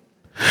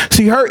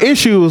 See, her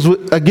issue was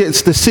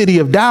against the city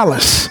of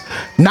Dallas,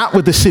 not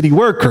with the city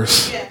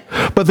workers.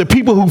 But the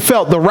people who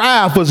felt the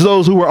wrath was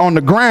those who were on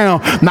the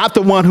ground, not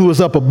the one who was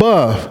up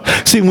above.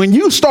 See, when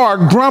you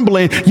start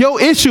grumbling,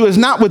 your issue is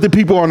not with the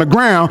people on the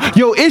ground.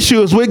 Your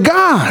issue is with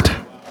God.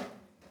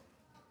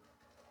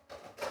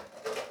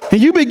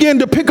 And you begin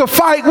to pick a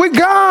fight with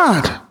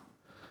God.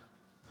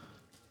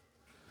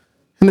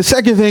 And the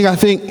second thing I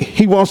think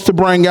he wants to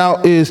bring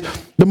out is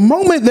the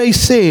moment they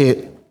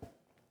said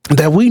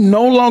that we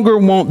no longer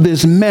want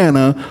this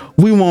manna,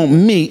 we want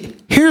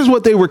meat, here's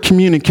what they were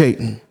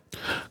communicating.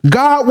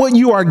 God, what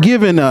you are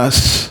giving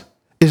us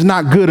is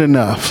not good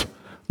enough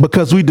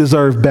because we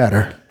deserve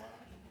better.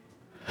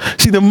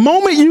 See, the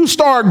moment you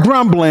start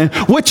grumbling,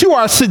 what you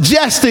are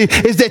suggesting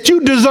is that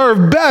you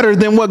deserve better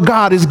than what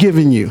God is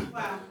giving you.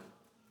 Wow.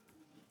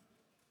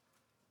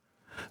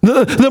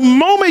 The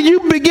moment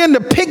you begin to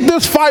pick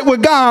this fight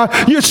with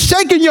God, you're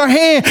shaking your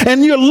hand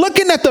and you're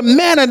looking at the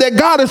manna that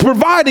God is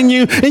providing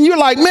you, and you're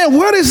like, man,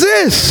 what is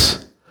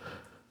this?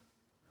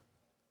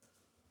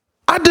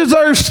 I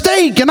deserve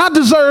steak, and I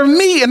deserve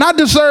meat, and I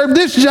deserve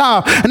this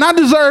job, and I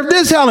deserve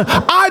this, Helen.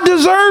 I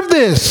deserve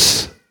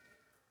this.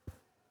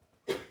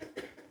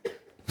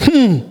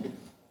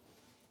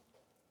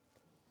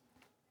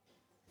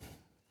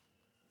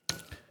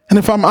 And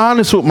if I'm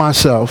honest with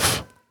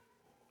myself,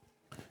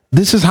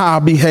 this is how I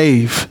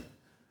behave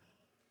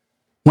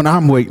when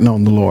I'm waiting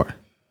on the Lord.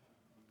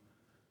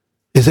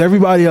 It's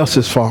everybody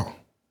else's fault.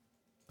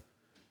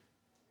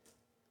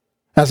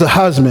 As a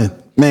husband,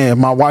 man,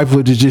 my wife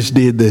would have just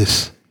did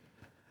this.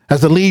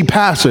 As the lead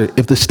pastor,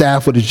 if the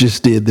staff would have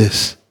just did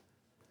this.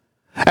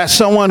 As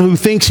someone who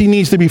thinks he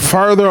needs to be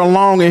further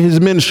along in his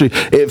ministry,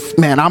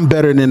 I'm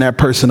better than that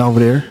person over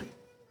there.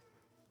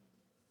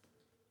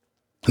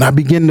 And I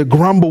begin to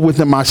grumble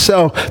within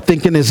myself,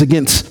 thinking it's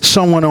against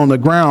someone on the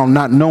ground,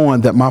 not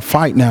knowing that my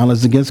fight now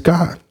is against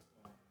God.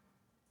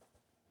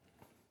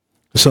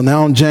 So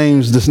now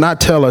James does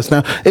not tell us.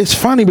 Now, it's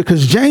funny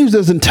because James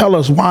doesn't tell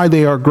us why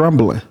they are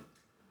grumbling,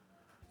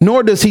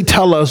 nor does he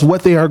tell us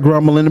what they are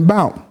grumbling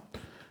about.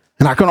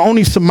 And I can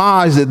only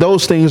surmise that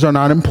those things are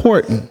not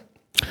important.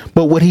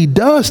 But what he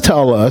does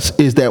tell us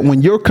is that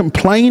when your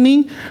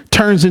complaining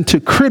turns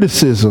into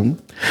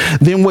criticism,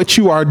 then what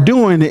you are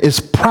doing is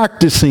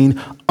practicing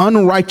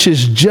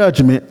unrighteous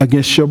judgment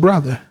against your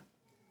brother.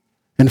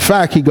 In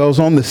fact, he goes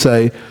on to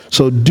say,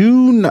 so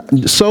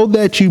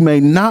that you may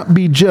not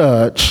be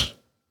judged,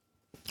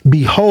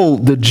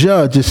 behold, the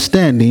judge is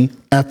standing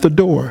at the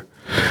door.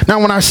 Now,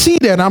 when I see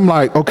that, I'm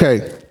like,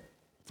 okay,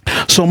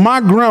 so my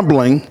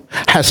grumbling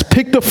has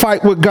picked a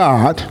fight with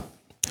God.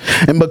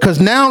 And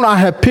because now I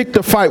have picked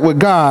a fight with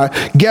God,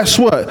 guess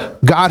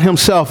what? God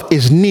himself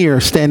is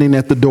near, standing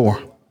at the door.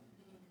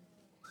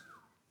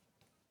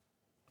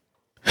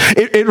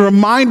 It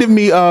reminded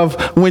me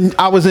of when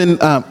I was in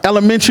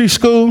elementary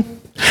school,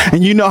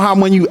 and you know how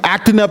when you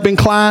acting up in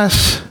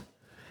class,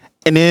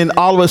 and then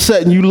all of a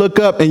sudden you look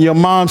up and your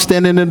mom's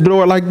standing in the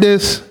door like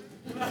this.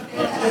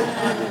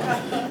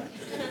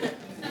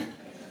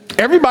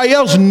 Everybody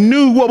else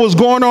knew what was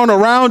going on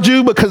around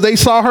you because they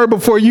saw her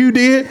before you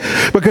did,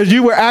 because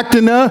you were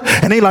acting up,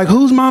 and they like,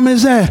 whose mama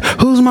is that?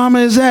 Whose mama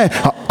is that?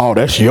 Oh,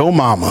 that's your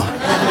mama.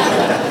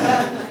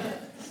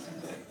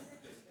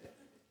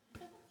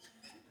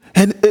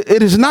 And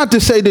it is not to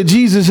say that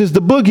Jesus is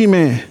the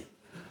boogeyman.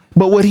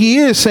 But what he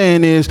is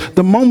saying is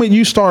the moment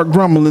you start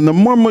grumbling, the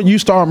moment you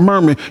start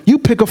murmuring, you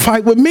pick a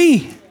fight with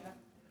me.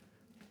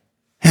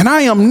 And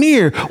I am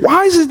near.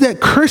 Why is it that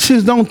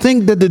Christians don't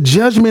think that the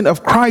judgment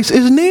of Christ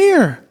is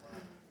near?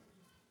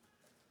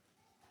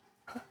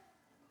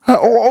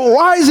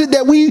 Why is it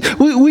that we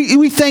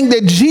think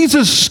that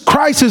Jesus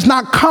Christ is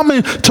not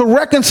coming to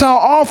reconcile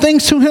all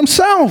things to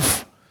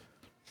himself?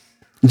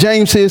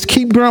 James says,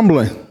 keep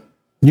grumbling.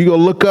 You go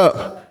look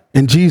up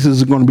and Jesus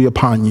is going to be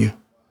upon you.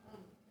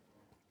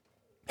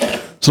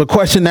 So the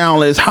question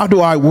now is, how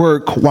do I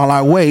work while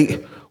I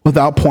wait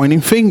without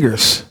pointing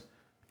fingers?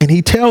 And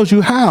he tells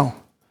you how.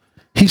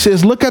 He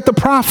says, look at the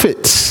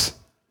prophets.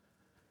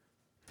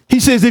 He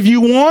says, if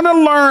you want to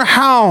learn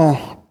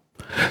how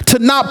to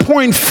not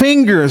point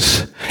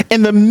fingers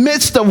in the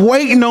midst of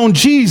waiting on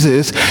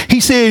Jesus, he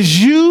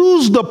says,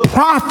 use the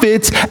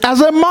prophets as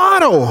a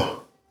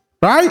model,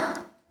 right?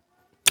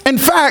 In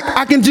fact,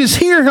 I can just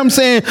hear him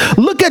saying,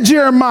 look at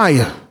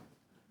Jeremiah,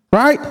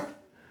 right?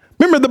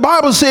 Remember, the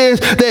Bible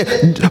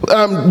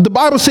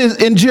says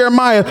in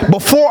Jeremiah,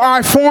 before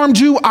I formed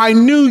you, I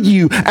knew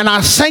you, and I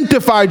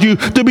sanctified you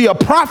to be a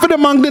prophet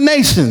among the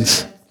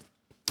nations.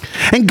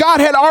 And God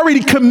had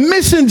already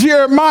commissioned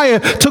Jeremiah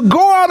to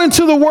go out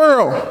into the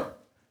world.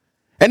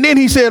 And then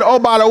he said, oh,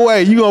 by the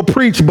way, you're going to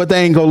preach, but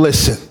they ain't going to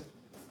listen.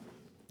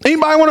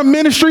 Anybody want a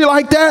ministry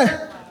like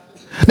that?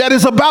 That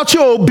is about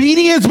your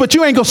obedience, but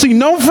you ain't going to see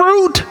no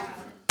fruit?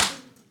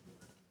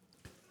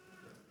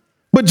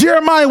 But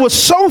Jeremiah was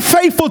so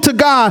faithful to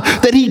God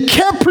that he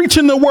kept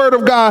preaching the word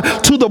of God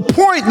to the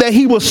point that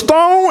he was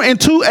thrown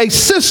into a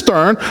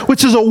cistern,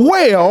 which is a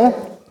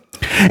well,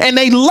 and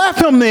they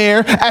left him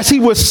there as he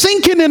was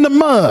sinking in the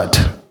mud.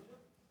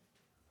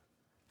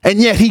 And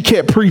yet he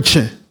kept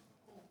preaching.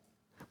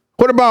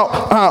 What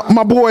about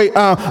my boy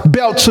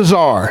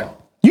Belshazzar?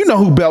 You know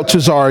who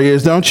Belshazzar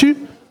is, don't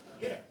you?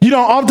 You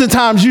don't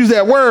oftentimes use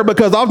that word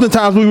because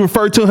oftentimes we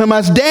refer to him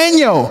as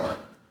Daniel,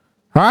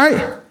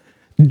 right?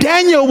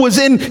 Daniel was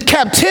in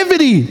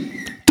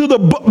captivity to the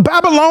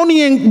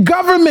Babylonian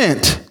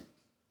government.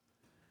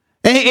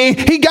 And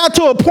he got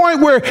to a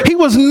point where he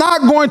was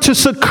not going to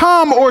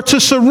succumb or to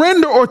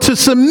surrender or to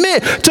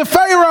submit to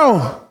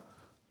Pharaoh.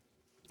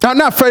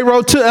 Not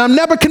Pharaoh, to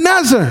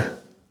Nebuchadnezzar.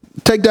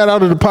 Take that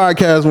out of the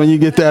podcast when you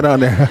get that on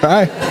there, all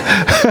right?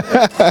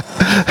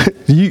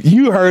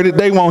 you heard it,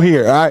 they won't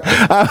hear, all right?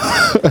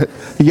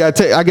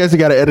 I guess you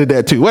got to edit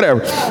that too,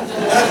 whatever.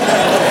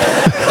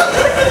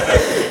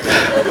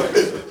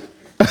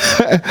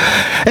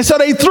 And so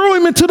they threw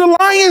him into the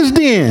lion's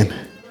den.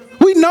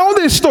 We know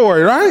this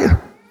story, right?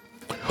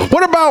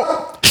 What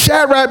about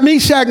Shadrach,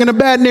 Meshach, and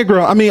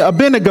Abednego?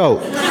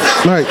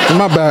 Right,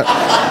 my bad.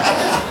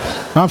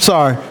 I'm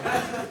sorry.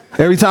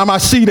 Every time I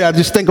see that, I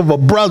just think of a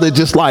brother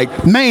just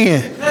like,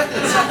 man.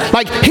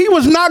 Like he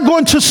was not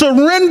going to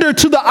surrender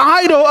to the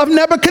idol of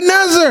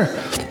Nebuchadnezzar.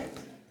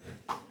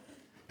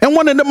 And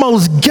one of the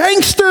most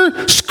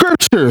gangster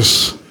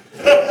scriptures,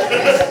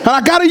 and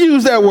I got to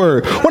use that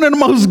word, one of the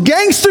most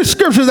gangster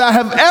scriptures I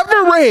have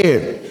ever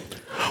read,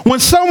 when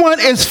someone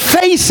is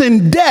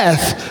facing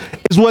death,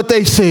 is what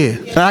they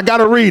said. And I got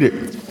to read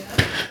it.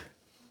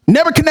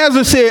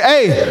 Nebuchadnezzar said,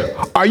 hey,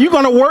 are you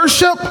going to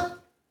worship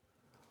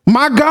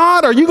my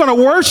God? Are you going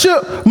to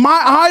worship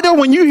my idol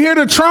when you hear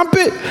the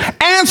trumpet?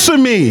 Answer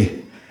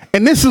me.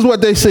 And this is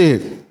what they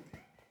said.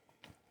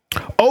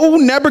 O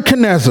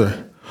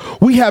Nebuchadnezzar,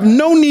 we have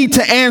no need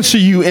to answer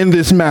you in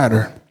this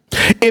matter.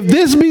 If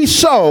this be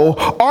so,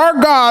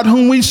 our God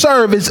whom we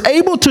serve is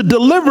able to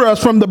deliver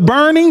us from the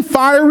burning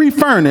fiery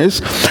furnace,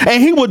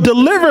 and he will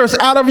deliver us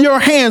out of your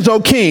hands,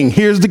 O king.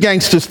 Here's the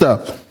gangster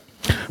stuff.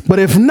 But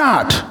if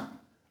not,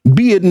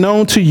 be it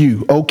known to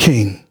you, O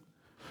king,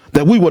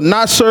 that we will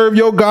not serve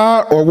your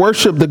God or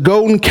worship the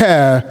golden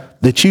calf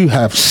that you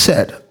have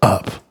set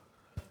up.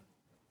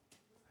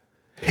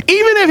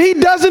 Even if he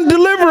doesn't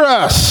deliver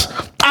us,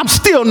 I'm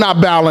still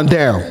not bowing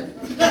down.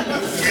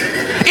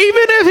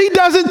 Even if he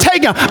doesn't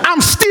take him, I'm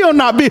still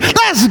not being.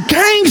 That's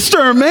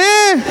gangster,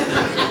 man.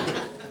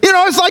 You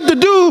know, it's like the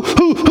dude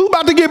who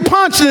about to get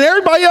punched and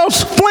everybody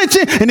else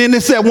flinching. And then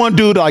there's that one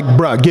dude like,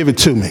 bruh, give it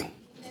to me.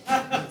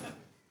 Yeah,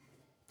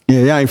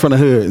 y'all ain't from the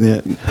hood.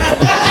 Yeah.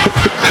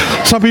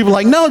 Some people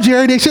like, no,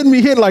 Jerry, they shouldn't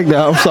be hit like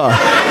that.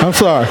 I'm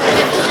sorry.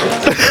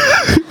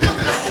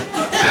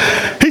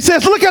 He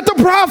says, look at the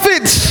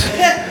prophets.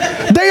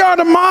 They are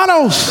the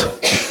models.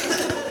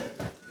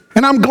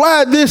 And I'm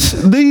glad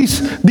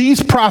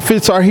these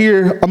prophets are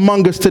here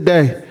among us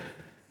today.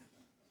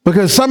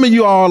 Because some of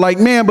you are like,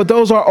 man, but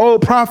those are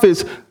old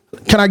prophets.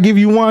 Can I give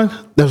you one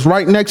that's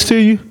right next to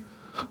you?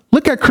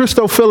 Look at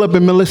Christo Phillip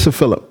and Melissa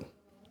Phillip,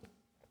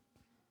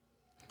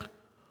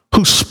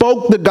 who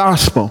spoke the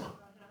gospel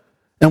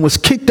and was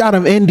kicked out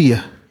of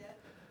India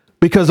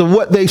because of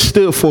what they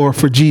stood for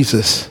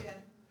Jesus.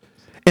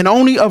 And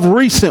only of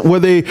recent where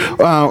they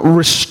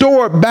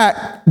restored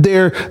back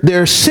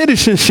their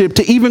citizenship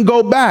to even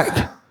go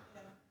back.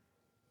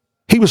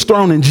 He was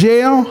thrown in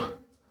jail.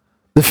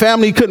 The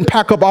family couldn't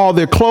pack up all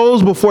their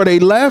clothes before they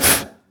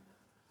left.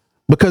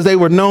 because they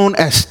were known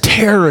as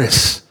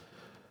terrorists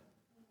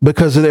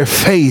because of their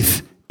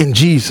faith in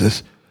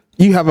Jesus.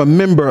 You have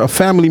a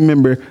family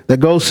member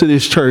that goes to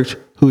this church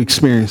who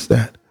experienced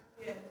that.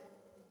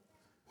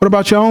 What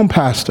about your own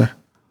pastor,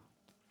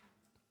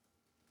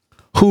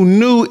 who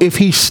knew if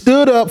he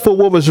stood up for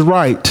what was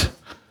right,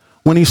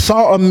 when he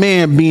saw a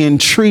man being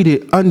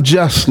treated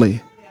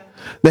unjustly,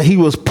 that he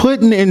was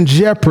putting in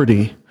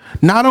jeopardy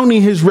not only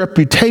his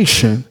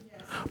reputation,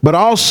 but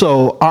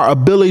also our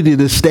ability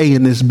to stay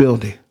in this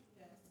building?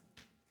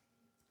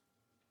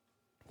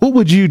 What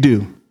would you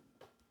do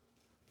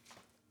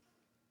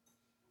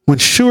when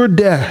sure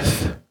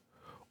death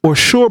or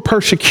sure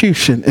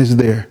persecution is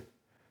there?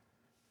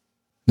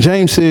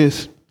 James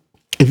says,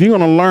 if you're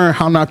going to learn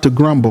how not to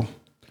grumble,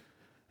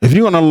 if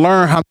you're going to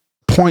learn how to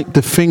point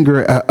the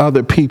finger at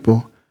other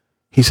people,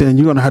 he said,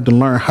 you're going to have to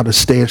learn how to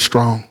stay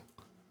strong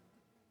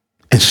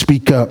and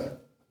speak up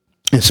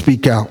and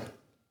speak out.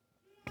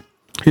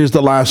 Here's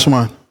the last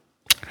one.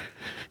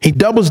 He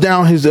doubles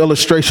down his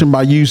illustration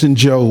by using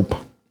Job.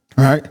 All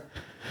right.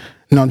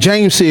 Now,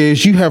 James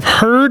says, you have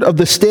heard of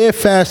the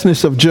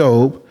steadfastness of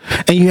Job,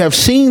 and you have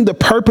seen the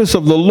purpose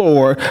of the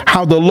Lord,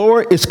 how the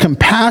Lord is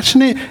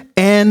compassionate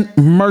and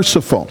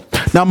merciful.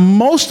 Now,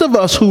 most of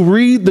us who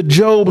read the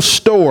Job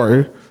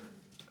story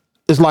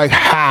is like,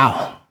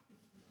 how?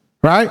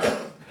 Right?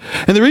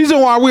 And the reason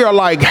why we are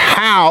like,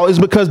 how, is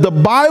because the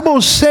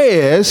Bible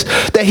says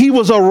that he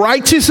was a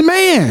righteous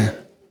man.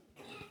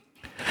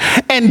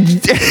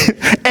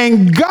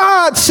 And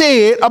God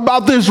said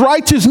about this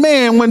righteous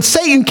man when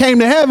Satan came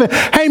to heaven,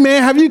 hey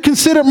man, have you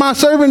considered my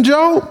servant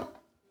Job?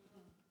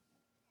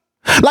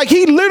 Like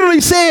he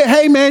literally said,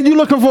 hey man, you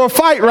looking for a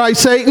fight, right,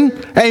 Satan?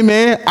 Hey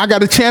man, I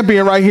got a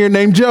champion right here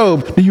named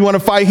Job. Do you want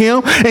to fight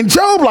him? And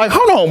Job like,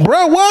 hold on,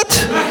 bro, what?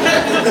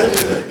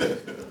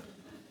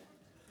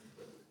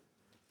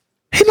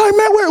 He's like,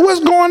 man,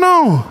 what's going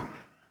on?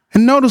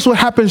 And notice what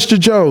happens to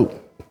Job.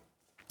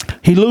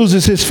 He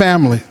loses his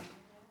family.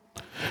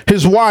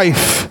 His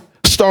wife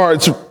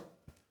starts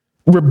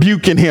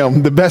rebuking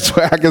him, the best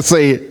way I can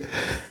say it.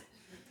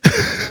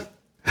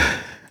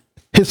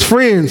 His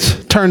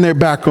friends turn their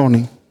back on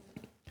him.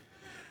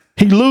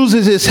 He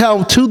loses his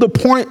health to the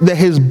point that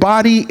his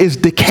body is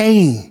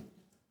decaying.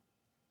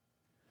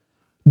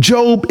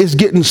 Job is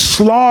getting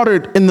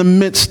slaughtered in the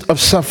midst of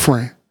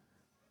suffering.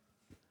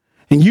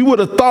 And you would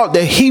have thought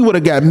that he would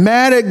have got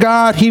mad at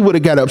God, he would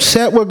have got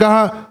upset with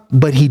God,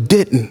 but he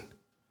didn't.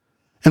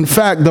 In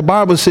fact, the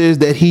Bible says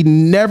that he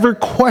never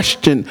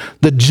questioned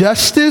the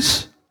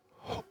justice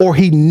or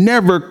he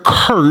never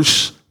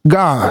cursed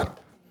God.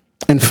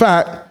 In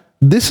fact,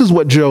 this is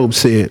what Job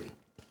said.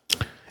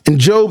 In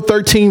Job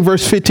 13,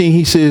 verse 15,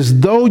 he says,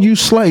 though you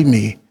slay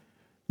me,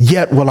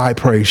 yet will I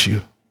praise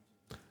you.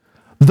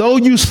 Though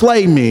you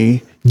slay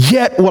me,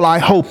 yet will I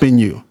hope in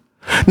you.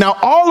 Now,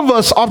 all of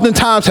us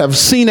oftentimes have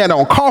seen that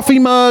on coffee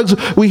mugs.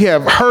 We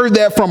have heard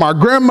that from our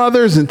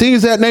grandmothers and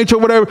things of that nature,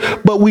 whatever,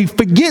 but we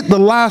forget the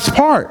last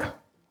part.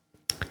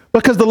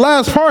 Because the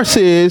last part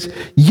says,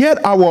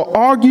 yet I will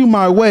argue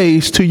my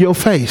ways to your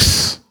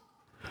face.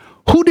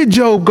 Who did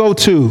Job go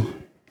to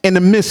in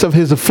the midst of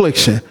his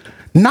affliction?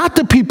 Not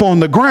the people on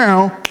the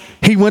ground.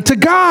 He went to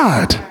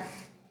God.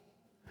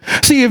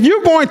 See, if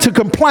you're going to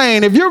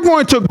complain, if you're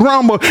going to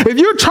grumble, if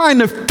you're trying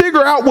to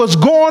figure out what's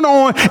going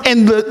on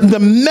in the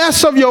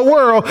mess of your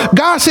world,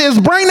 God says,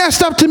 bring that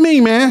stuff to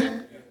me,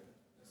 man.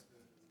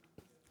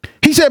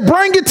 He said,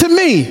 bring it to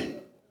me.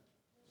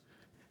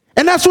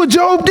 And that's what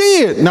Job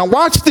did. Now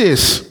watch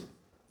this.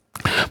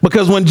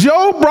 Because when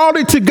Job brought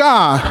it to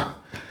God,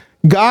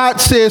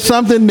 God said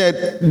something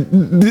that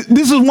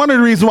this is one of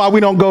the reasons why we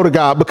don't go to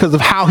God, because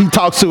of how he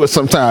talks to us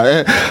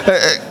sometimes.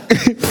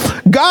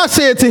 God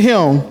said to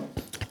him,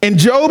 in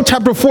Job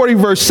chapter 40,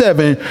 verse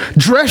 7,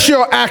 dress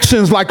your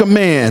actions like a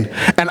man,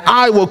 and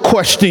I will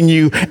question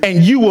you,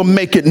 and you will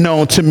make it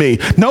known to me.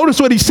 Notice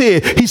what he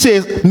said. He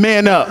says,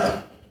 man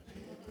up.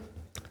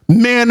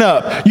 Man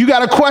up. You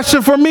got a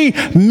question for me?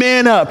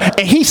 Man up.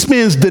 And he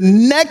spends the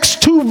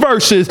next two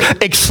verses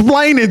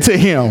explaining to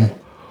him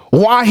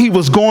why he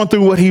was going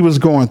through what he was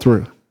going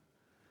through.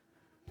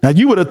 Now,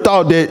 you would have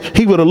thought that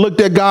he would have looked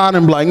at God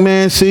and be like,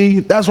 man, see,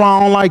 that's why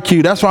I don't like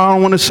you. That's why I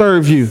don't want to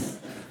serve you.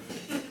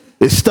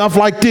 It's stuff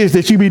like this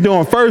that you be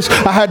doing. First,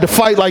 I had to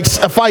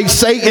fight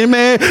Satan,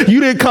 man. You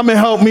didn't come and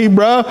help me,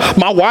 bro.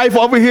 My wife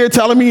over here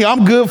telling me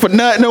I'm good for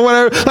nothing or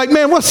whatever. Like,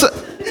 man, what's up?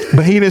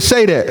 But he didn't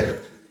say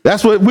that.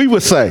 That's what we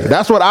would say.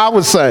 That's what I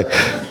would say.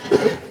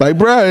 Like,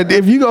 bro,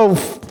 if you go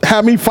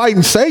have me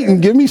fighting Satan,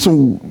 give me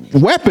some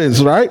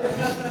weapons, right?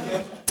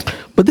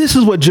 But this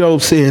is what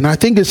Job said, and I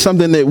think it's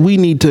something that we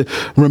need to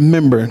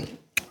remember.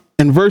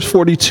 In verse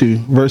 42,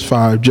 verse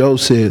 5, Job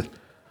said,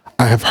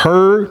 I have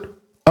heard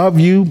of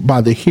you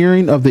by the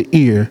hearing of the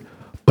ear,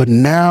 but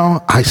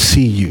now I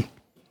see you.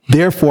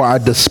 Therefore, I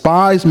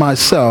despise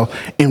myself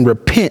and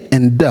repent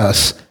in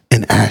dust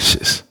and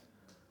ashes.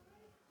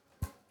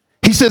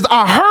 He says,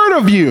 I heard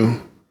of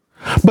you,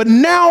 but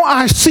now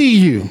I see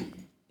you.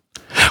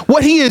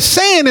 What he is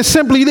saying is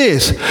simply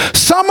this.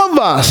 Some of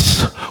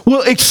us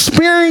will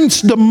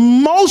experience the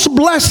most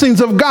blessings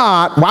of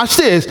God, watch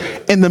this,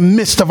 in the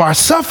midst of our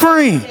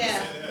suffering.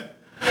 Yeah.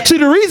 See,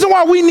 the reason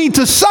why we need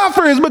to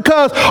suffer is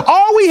because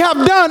all we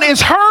have done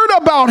is heard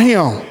about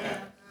him.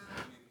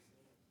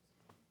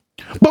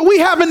 But we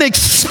haven't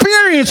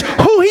experienced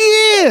who he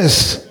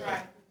is.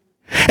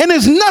 And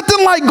there's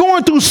nothing like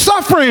going through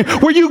suffering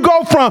where you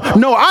go from,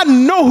 no, I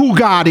know who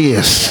God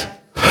is.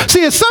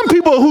 See, there's some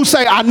people who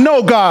say, I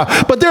know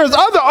God, but there's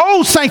other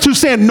old saints who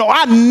say, no,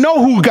 I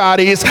know who God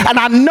is and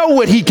I know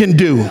what he can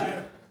do.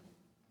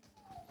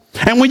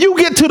 And when you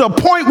get to the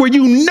point where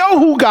you know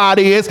who God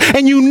is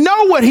and you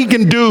know what he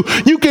can do,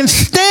 you can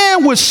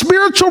stand with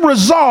spiritual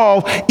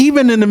resolve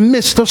even in the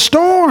midst of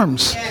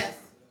storms. Yes.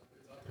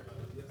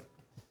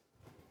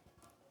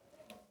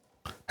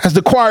 As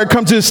the choir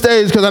comes to the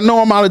stage, because I know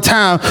I'm out of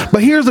time,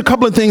 but here's a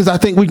couple of things I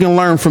think we can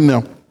learn from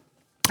them.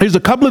 Here's a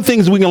couple of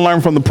things we can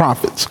learn from the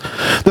prophets.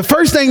 The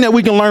first thing that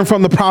we can learn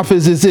from the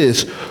prophets is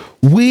this: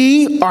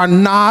 we are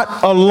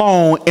not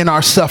alone in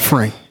our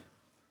suffering.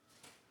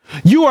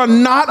 You are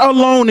not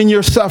alone in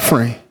your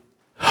suffering.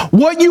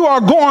 What you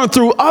are going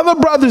through, other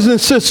brothers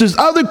and sisters,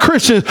 other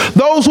Christians,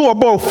 those who are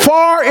both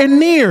far and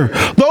near,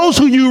 those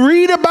who you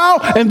read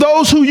about and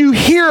those who you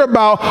hear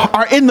about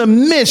are in the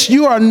midst.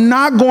 You are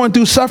not going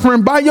through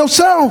suffering by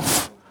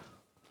yourself.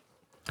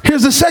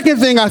 Here's the second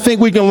thing I think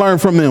we can learn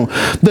from them.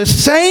 The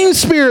same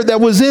spirit that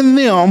was in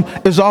them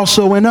is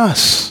also in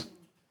us,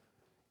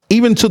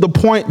 even to the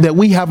point that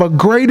we have a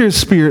greater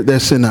spirit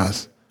that's in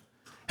us.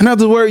 In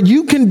other words,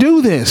 you can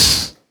do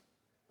this.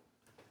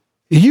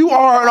 You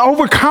are an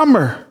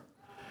overcomer.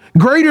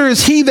 Greater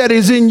is he that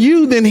is in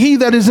you than he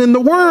that is in the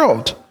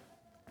world.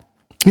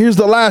 Here's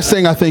the last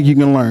thing I think you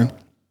can learn.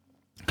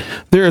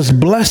 There's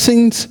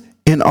blessings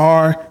in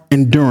our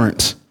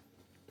endurance.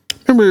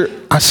 Remember,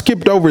 I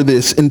skipped over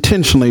this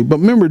intentionally, but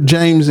remember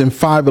James in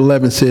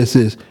 5:11 says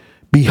this: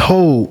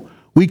 behold,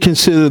 we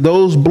consider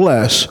those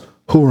blessed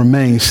who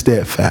remain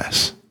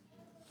steadfast.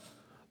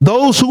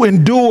 Those who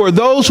endure,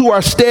 those who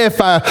are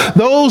steadfast,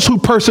 those who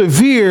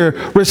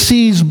persevere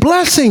receives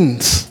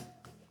blessings.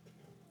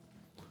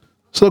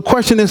 So the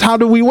question is, how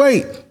do we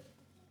wait?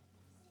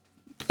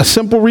 A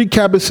simple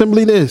recap is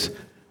simply this: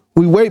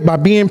 we wait by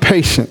being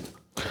patient,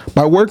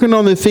 by working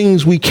on the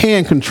things we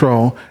can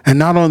control and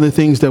not on the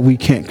things that we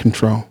can't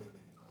control.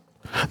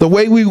 The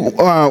way we wait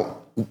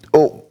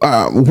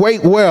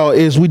well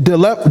is we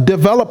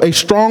develop a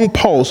strong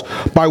pulse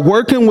by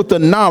working with the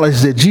knowledge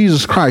that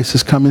Jesus Christ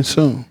is coming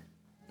soon.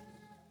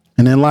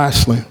 And then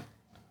lastly,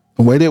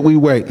 the way that we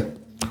wait,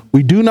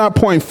 we do not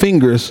point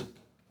fingers.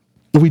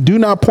 We do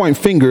not point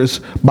fingers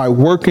by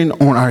working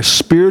on our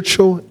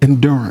spiritual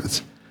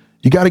endurance.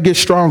 You got to get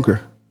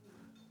stronger.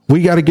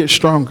 We got to get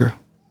stronger.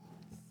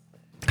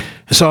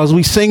 And so as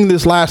we sing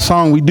this last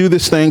song, we do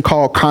this thing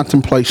called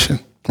contemplation,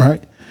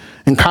 right?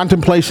 And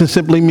contemplation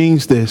simply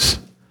means this: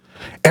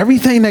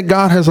 everything that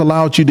God has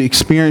allowed you to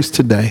experience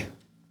today,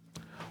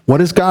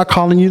 what is God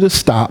calling you to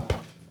stop?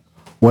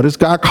 What is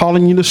God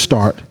calling you to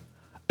start?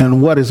 And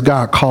what is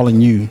God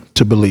calling you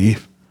to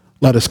believe?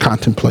 Let us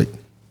contemplate.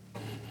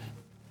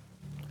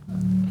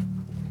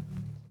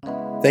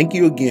 Thank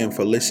you again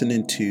for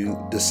listening to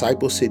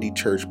Disciple City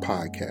Church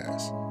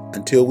Podcast.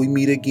 Until we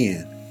meet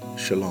again,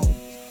 shalom.